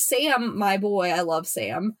that. Like Sam, my boy, I love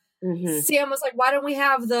Sam. Mm-hmm. Sam was like, why don't we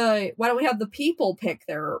have the people pick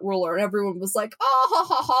their ruler? And everyone was like, oh, ha,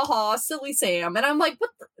 ha, ha, ha, silly Sam. And I'm like,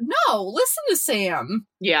 no, listen to Sam.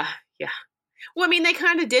 Yeah. Well, I mean, they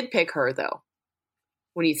kind of did pick her, though,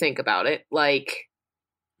 when you think about it. Like,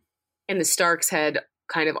 and the Starks had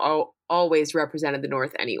kind of always represented the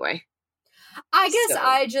North anyway. I guess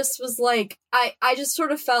I just was like, I just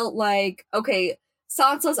sort of felt like, okay,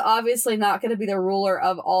 Sansa's obviously not going to be the ruler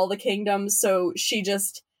of all the kingdoms, so she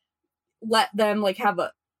just let them, like,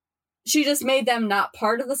 she just made them not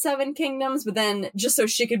part of the Seven Kingdoms, but then just so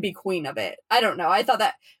she could be queen of it. I don't know. I thought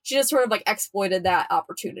that she just sort of, like, exploited that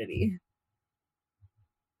opportunity.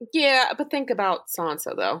 Yeah, but think about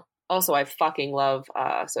Sansa, though. Also, I fucking love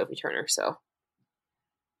Sophie Turner, so.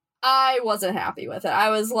 I wasn't happy with it. I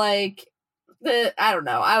was like, I don't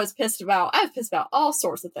know. I was pissed about all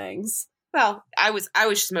sorts of things. Well, I was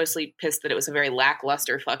just mostly pissed that it was a very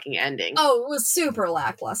lackluster fucking ending. Oh, it was super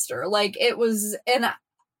lackluster. Like, it was, and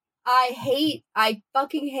I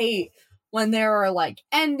fucking hate when there are, like,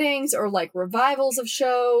 endings or, like, revivals of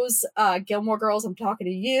shows. Gilmore Girls, I'm talking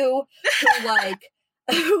to you,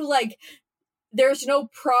 who, like, there's no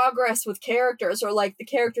progress with characters, or, like, the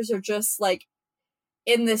characters are just, like,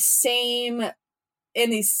 in the same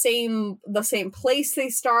place they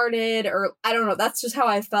started, or I don't know. That's just how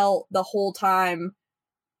I felt the whole time,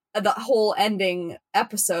 the whole ending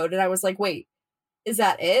episode. And I was like, wait, is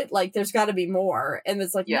that it? Like, there's got to be more. And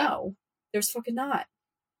it's like, no, there's fucking not.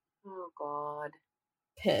 Oh, God.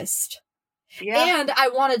 Pissed. Yeah. And I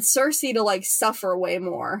wanted Cersei to, like, suffer way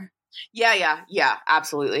more. Yeah,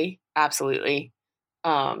 absolutely.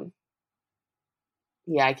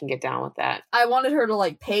 Yeah, I can get down with that. I wanted her to,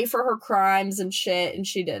 like, pay for her crimes and shit, and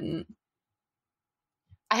she didn't.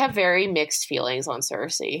 I have very mixed feelings on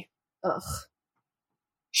Cersei. Ugh.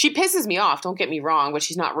 She pisses me off, don't get me wrong, but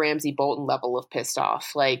she's not Ramsay Bolton level of pissed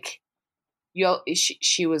off. Like,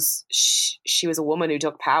 she was a woman who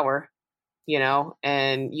took power, you know,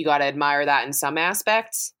 and you gotta admire that in some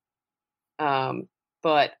aspects.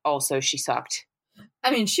 But also she sucked. I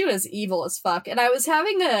mean, she was evil as fuck. And I was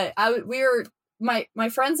having my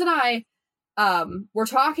friends and I, were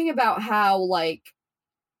talking about how, like,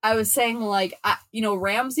 I was saying, like,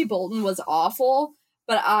 Ramsay Bolton was awful,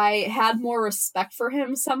 but I had more respect for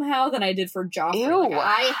him somehow than I did for Joffrey. Ew. Like,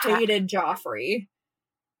 I hated Joffrey.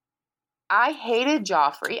 I hated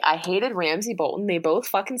Joffrey. I hated Ramsay Bolton. They both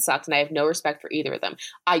fucking sucked, and I have no respect for either of them.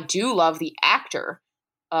 I do love the actor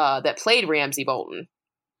that played Ramsay Bolton.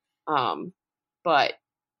 But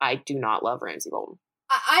I do not love Ramsay Bolton.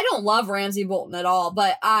 I don't love Ramsay Bolton at all,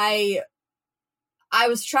 but I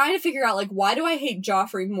was trying to figure out, like, why do I hate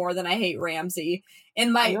Joffrey more than I hate Ramsay?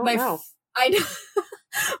 And my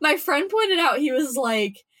friend pointed out, he was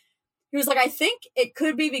like, I think it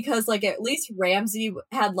could be because, like, at least Ramsay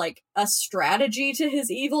had, like, a strategy to his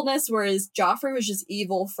evilness, whereas Joffrey was just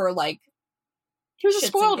evil for, like, he was a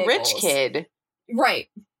spoiled rich kid. Right.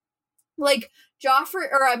 Like,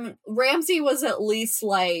 Ramsay was at least,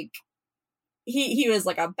 like, he was,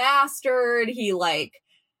 like, a bastard. He, like,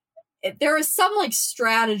 there was some, like,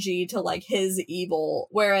 strategy to, like, his evil,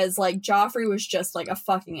 whereas, like, Joffrey was just, like, a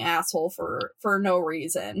fucking asshole for no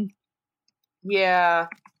reason. Yeah.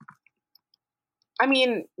 I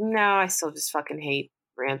mean, no, I still just fucking hate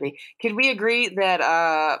Ramsay. Could we agree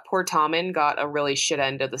that poor Tommen got a really shit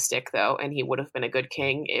end of the stick, though, and he would have been a good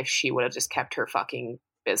king if she would have just kept her fucking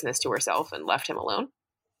business to herself and left him alone?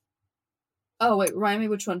 Oh, wait, remind me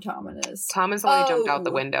which one Tommen is. Tommen's the one who jumped out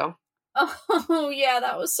the window. Oh, yeah,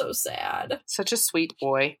 that was so sad. Such a sweet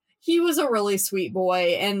boy. He was a really sweet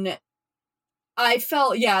boy, and I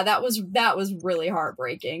felt, yeah, that was really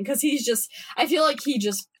heartbreaking, because I feel like he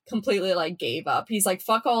just completely like gave up. He's like,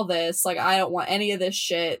 fuck all this, like I don't want any of this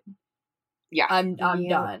shit. Yeah. I'm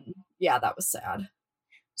done. Yeah, that was sad.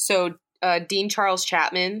 So Dean Charles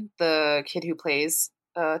Chapman, the kid who plays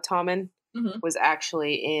Tommen, was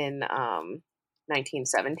actually in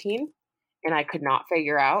 1917, and I could not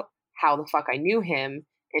figure out how the fuck I knew him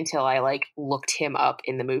until I like looked him up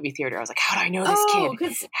in the movie theater. I was like, how do I know this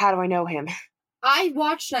kid? How do I know him? I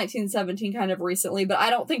watched 1917 kind of recently, but I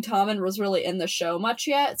don't think Tommen was really in the show much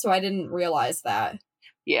yet, so I didn't realize that.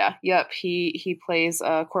 Yeah, yep. He plays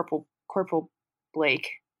Corporal Blake.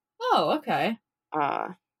 Oh, okay.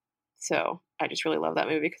 So I just really love that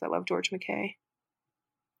movie because I love George McKay.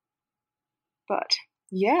 But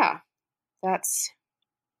yeah, that's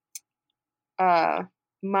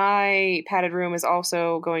my padded room is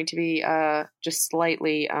also going to be just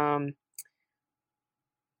slightly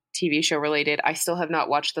TV show related. I still have not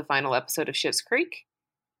watched the final episode of Schitt's Creek.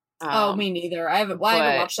 Me neither. I haven't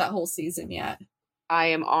watched that whole season yet. I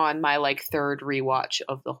am on my like third rewatch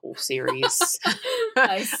of the whole series.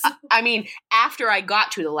 Nice. I mean, after I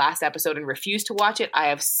got to the last episode and refused to watch it, I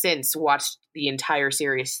have since watched the entire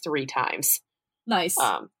series 3 times. Nice.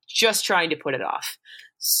 Just trying to put it off.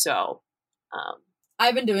 So,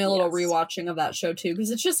 I've been doing a little rewatching of that show too,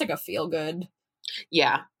 because it's just like a feel good.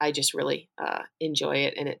 Yeah, I just really enjoy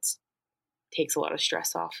it, and it takes a lot of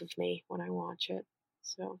stress off of me when I watch it.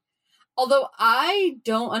 So, although I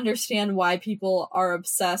don't understand why people are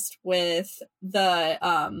obsessed with the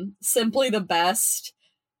Simply the Best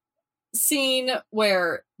scene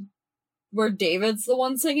where David's the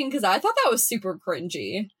one singing, because I thought that was super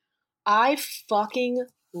cringy. I fucking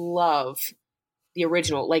love the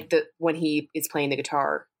original, like when he is playing the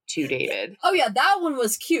guitar to David. Oh yeah, that one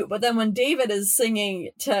was cute, but then when David is singing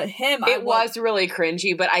to him, it was really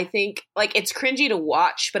cringy. But I think like it's cringy to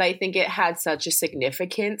watch, but I think it had such a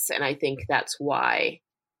significance, and I think that's why.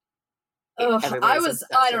 I was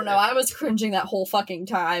cringing that whole fucking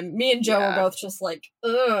time. Me and Joe were both just like,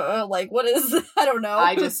 ugh, like what is? I don't know.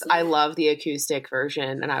 I love the acoustic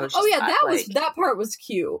version, and I was. Just, that part was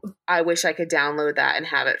cute. I wish I could download that and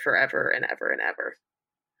have it forever and ever and ever.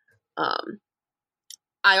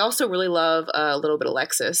 I also really love a little bit of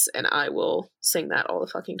Alexis, and I will sing that all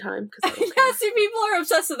the fucking time. Yeah, see, people are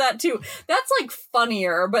obsessed with that too. That's like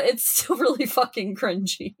funnier, but it's still really fucking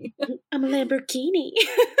cringy. I'm a Lamborghini.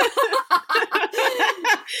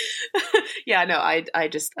 Yeah, no, I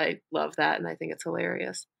love that, and I think it's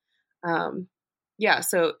hilarious. Yeah,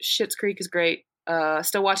 so Schitt's Creek is great.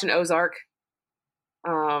 Still watching Ozark.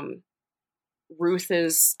 I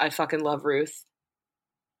fucking love Ruth.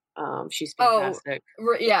 She's fantastic.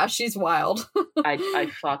 Yeah, she's wild.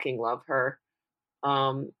 I fucking love her.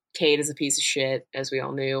 Kate is a piece of shit, as we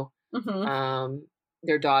all knew. Mm-hmm.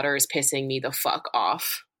 Their daughter is pissing me the fuck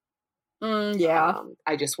off. Yeah.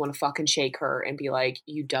 I just want to fucking shake her and be like,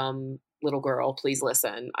 you dumb little girl, please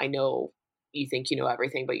listen. I know you think you know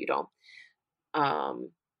everything, but you don't.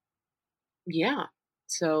 Yeah.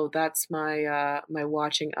 So that's my my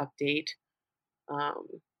watching update. I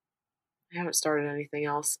haven't started anything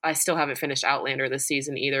else. I still haven't finished Outlander this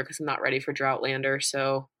season either because I'm not ready for Droughtlander.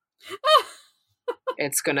 So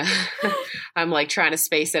it's gonna. I'm like trying to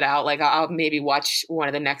space it out. Like I'll maybe watch one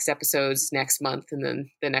of the next episodes next month, and then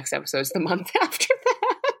the next episode's the month after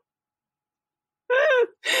that.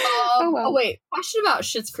 Oh wait, question about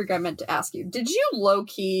Schitt's Creek. I meant to ask you. Did you low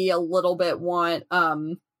key a little bit want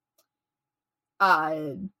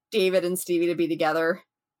David and Stevie to be together?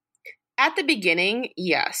 At the beginning,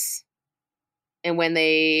 yes. And when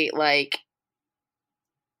they, like,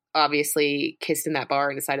 obviously kissed in that bar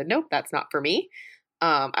and decided, nope, that's not for me,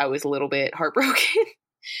 I was a little bit heartbroken.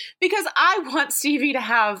 Because I want Stevie to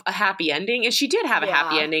have a happy ending. And she did have a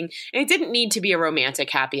happy ending. And it didn't need to be a romantic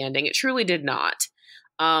happy ending. It truly did not.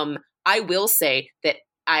 I will say that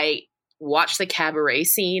I watched the cabaret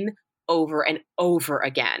scene over and over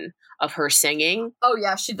again of her singing. Oh,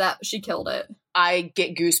 yeah, she killed it. I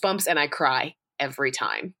get goosebumps and I cry every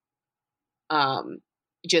time.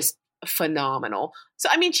 Just phenomenal. So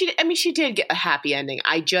I mean she did get a happy ending.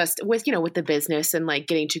 I just with the business and like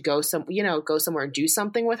getting to go somewhere and do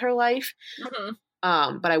something with her life.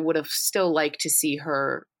 Mm-hmm. But I would have still liked to see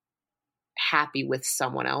her happy with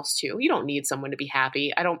someone else too. You don't need someone to be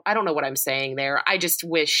happy. I don't know what I'm saying there. I just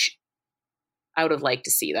wish I would have liked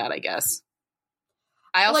to see that, I guess.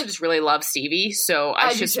 I also just really love Stevie, so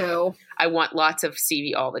I do too. I want lots of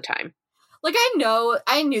Stevie all the time. Like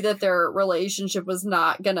I knew that their relationship was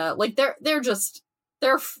not gonna like they're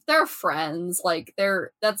friends, like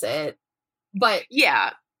that's it. But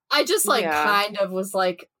yeah, I just kind of was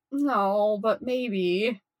like, No, but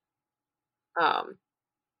maybe.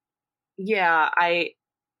 Yeah,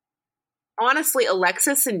 honestly,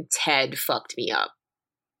 Alexis and Ted fucked me up.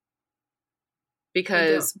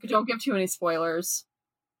 Because... Don't give too many spoilers.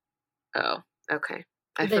 Oh, okay.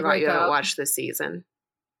 I Did they forgot break you haven't up? watched this season.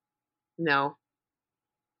 No.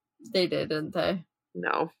 They did, didn't they?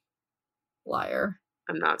 No. Liar.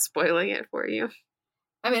 I'm not spoiling it for you.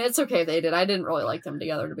 I mean, it's okay if they did. I didn't really like them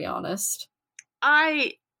together, to be honest.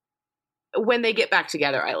 When they get back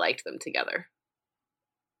together, I liked them together.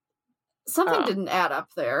 Something didn't add up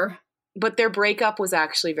there. But their breakup was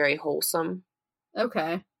actually very wholesome.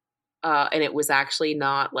 Okay. And it was actually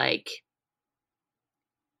not like...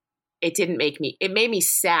 It made me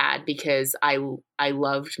sad because I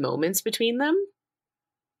loved moments between them.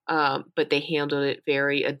 But they handled it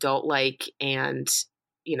very adult-like, and,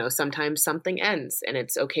 you know, sometimes something ends, and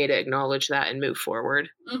it's okay to acknowledge that and move forward.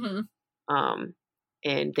 Mm-hmm.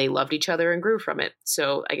 And they loved each other and grew from it.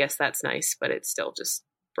 So I guess that's nice, but it still just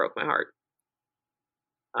broke my heart.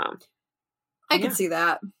 I can see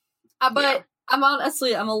that. But I'm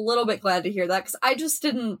a little bit glad to hear that, because I just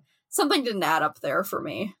something didn't add up there for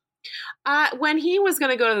me. When he was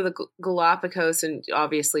going to go to the Galapagos, and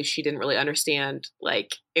obviously she didn't really understand,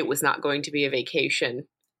 like, it was not going to be a vacation.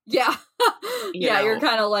 Yeah. Yeah, you're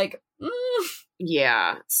kind of like,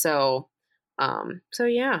 Yeah. So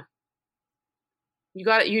yeah. You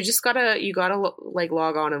gotta like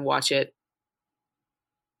log on and watch it.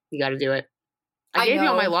 You gotta do it. I gave you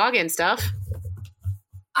all my login stuff.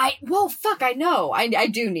 Well, fuck, I know. I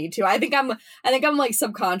do need to. I think I'm like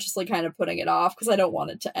subconsciously kind of putting it off because I don't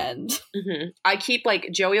want it to end. Mm-hmm. I keep like,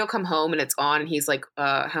 Joey will come home and it's on and he's like,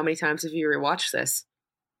 how many times have you rewatched this?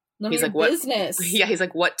 He's like, what business? Yeah, he's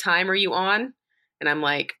like, what time are you on? And I'm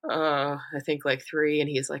like, I think like 3. And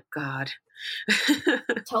he's like, God.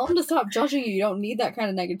 Tell him to stop judging you. You don't need that kind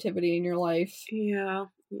of negativity in your life. Yeah.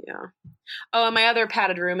 Oh, and my other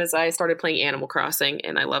padded room is I started playing Animal Crossing,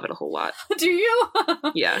 and I love it a whole lot. Do you?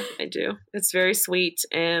 Yeah, I do. It's very sweet,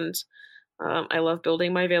 and I love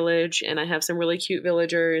building my village, and I have some really cute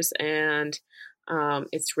villagers, and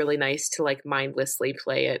it's really nice to like mindlessly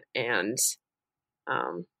play it, and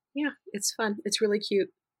yeah, it's fun. It's really cute.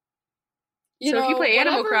 If you play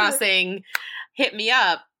Animal Crossing, hit me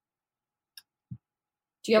up.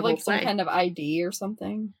 Do you have like some kind of ID or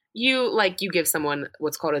something? You give someone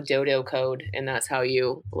what's called a dodo code, and that's how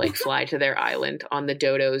you like fly to their island on the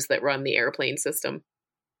dodos that run the airplane system.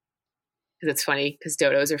 Because it's funny, because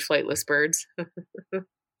dodos are flightless birds. A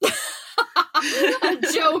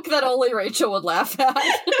joke that only Rachel would laugh at.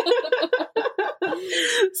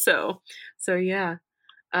 So yeah.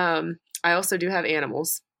 I also do have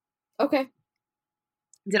animals. Okay.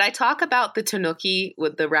 Did I talk about the tanuki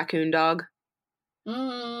with the raccoon dog?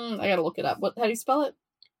 I gotta look it up. How do you spell it?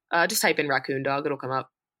 Just type in raccoon dog. It'll come up.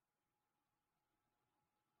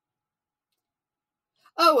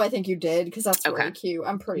 Oh, I think you did, because that's really cute.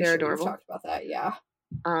 I'm pretty sure adorable. We've talked about that, yeah.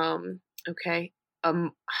 Okay.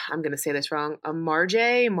 I'm going to say this wrong.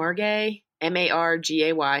 Margay, Margay,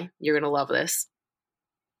 Margay. You're going to love this.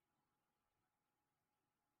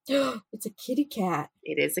 It's a kitty cat.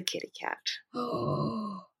 It is a kitty cat.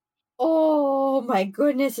 Oh, my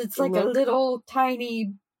goodness. It's like a little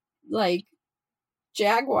tiny, like,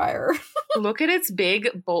 jaguar. Look at its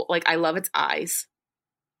big bolt. Like, I love its eyes.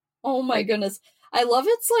 Oh my goodness. I love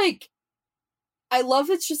it's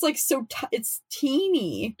just like it's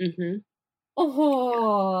teeny. Mm-hmm.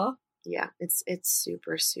 Oh. Yeah, it's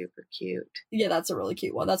super, super cute. Yeah, that's a really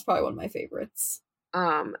cute one. That's probably one of my favorites.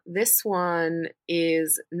 This one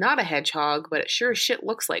is not a hedgehog, but it sure as shit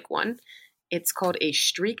looks like one. It's called a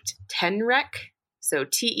streaked tenrec. So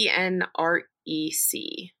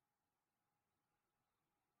Tenrec.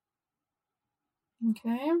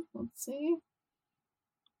 Okay, let's see.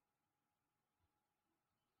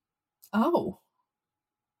 Oh.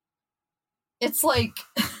 It's like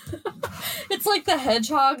it's like the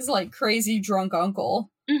hedgehog's like crazy drunk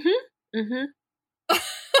uncle. Mm-hmm. Mm-hmm.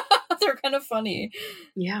 They're kind of funny.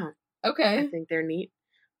 Yeah. Okay. I think they're neat.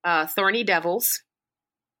 Thorny devils.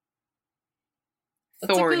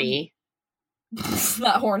 That's thorny.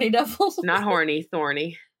 Not horny devils. Not horny,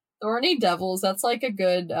 thorny. Thorny devils. That's like a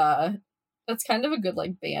good that's kind of a good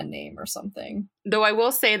like band name or something. Though I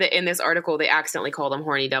will say that in this article they accidentally call them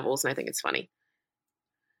horny devils, and I think it's funny.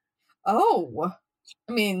 Oh.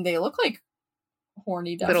 I mean, they look like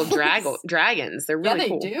horny devils. Little dragons. They're really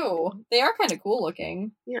cool. Yeah, they do. They are kind of cool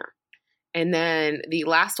looking. Yeah. And then the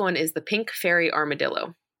last one is the pink fairy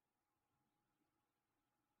armadillo.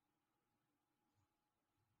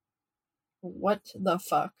 What the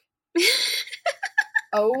fuck?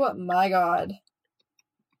 Oh my god. Oh my god.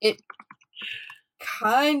 It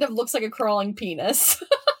kind of looks like a crawling penis.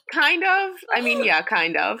 Kind of. I mean, yeah,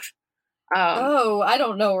 kind of. I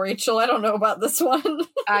don't know, Rachel. I don't know about this one.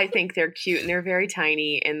 I think they're cute and they're very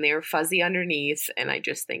tiny and they're fuzzy underneath, and I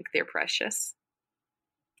just think they're precious.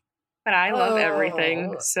 But I love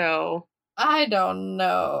everything, so... I don't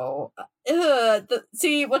know.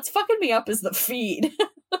 See, what's fucking me up is the feet.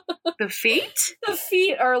 The feet? The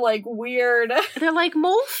feet are, like, weird. They're like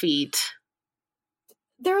mole feet.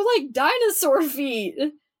 They're like dinosaur feet.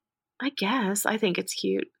 I guess. I think it's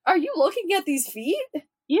cute. Are you looking at these feet?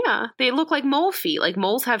 Yeah, they look like mole feet. Like,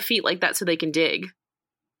 moles have feet like that so they can dig.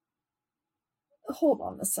 Hold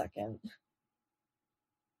on a second.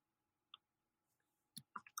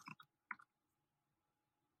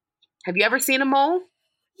 Have you ever seen a mole?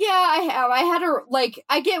 Yeah, I have.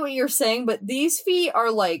 I get what you're saying, but these feet are,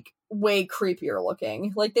 like, way creepier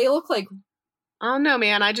looking. Like, they look like... Oh, no,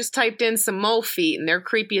 man. I just typed in some mole feet, and they're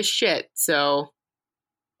creepy as shit, so...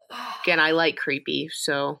 Again, I like creepy,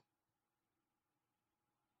 so...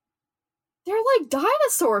 They're like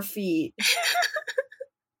dinosaur feet.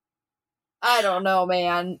 I don't know,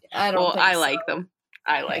 man. I like them.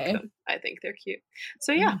 I like them. I think they're cute.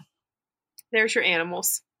 So, yeah. There's your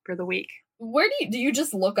animals for the week. Where do you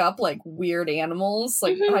just look up, like, weird animals?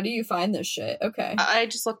 Like, how do you find this shit? Okay. I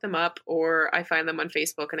just look them up, or I find them on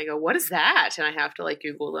Facebook, and I go, what is that? And I have to, like,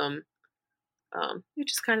 Google them. It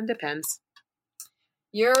just kind of depends.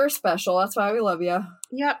 You're special. That's why we love you.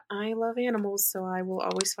 Yep. I love animals, so I will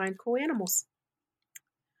always find cool animals.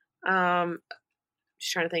 Just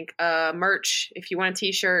trying to think. Merch. If you want a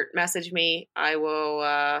t-shirt, message me. I will,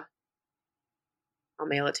 I'll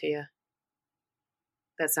mail it to you.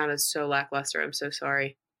 That sounded so lackluster. I'm so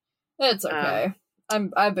sorry. It's okay.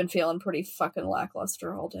 I've been feeling pretty fucking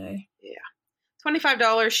lackluster all day. Yeah.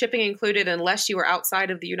 $25 shipping included unless you are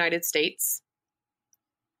outside of the United States.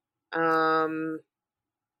 In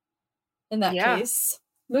that case,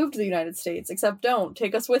 move to the United States. Except don't.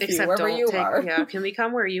 Take us with you wherever you are. Yeah. Can we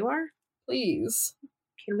come where you are? Please.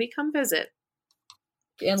 Can we come visit?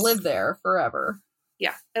 And live there forever.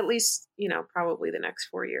 Yeah. At least, probably the next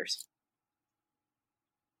 4 years.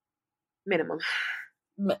 Minimum.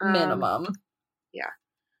 Minimum. Yeah.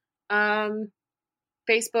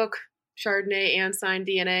 Facebook, Chardonnay and Sign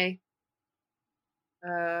DNA.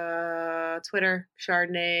 Twitter,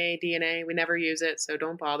 Chardonnay DNA. We never use it, so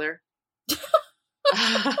don't bother.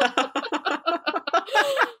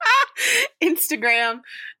 Instagram,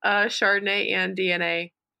 Chardonnay and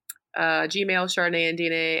DNA. Gmail, Chardonnay and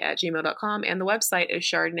DNA @gmail.com. And the website is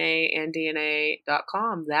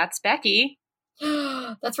chardonnayandDNA.com. That's Becky.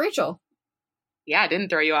 That's Rachel. Yeah, I didn't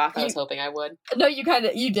throw you off. I was hoping I would. No, you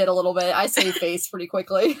did a little bit. I saved face pretty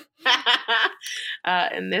quickly.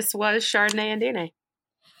 And this was Chardonnay and DNA.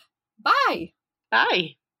 Bye.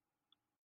 Bye.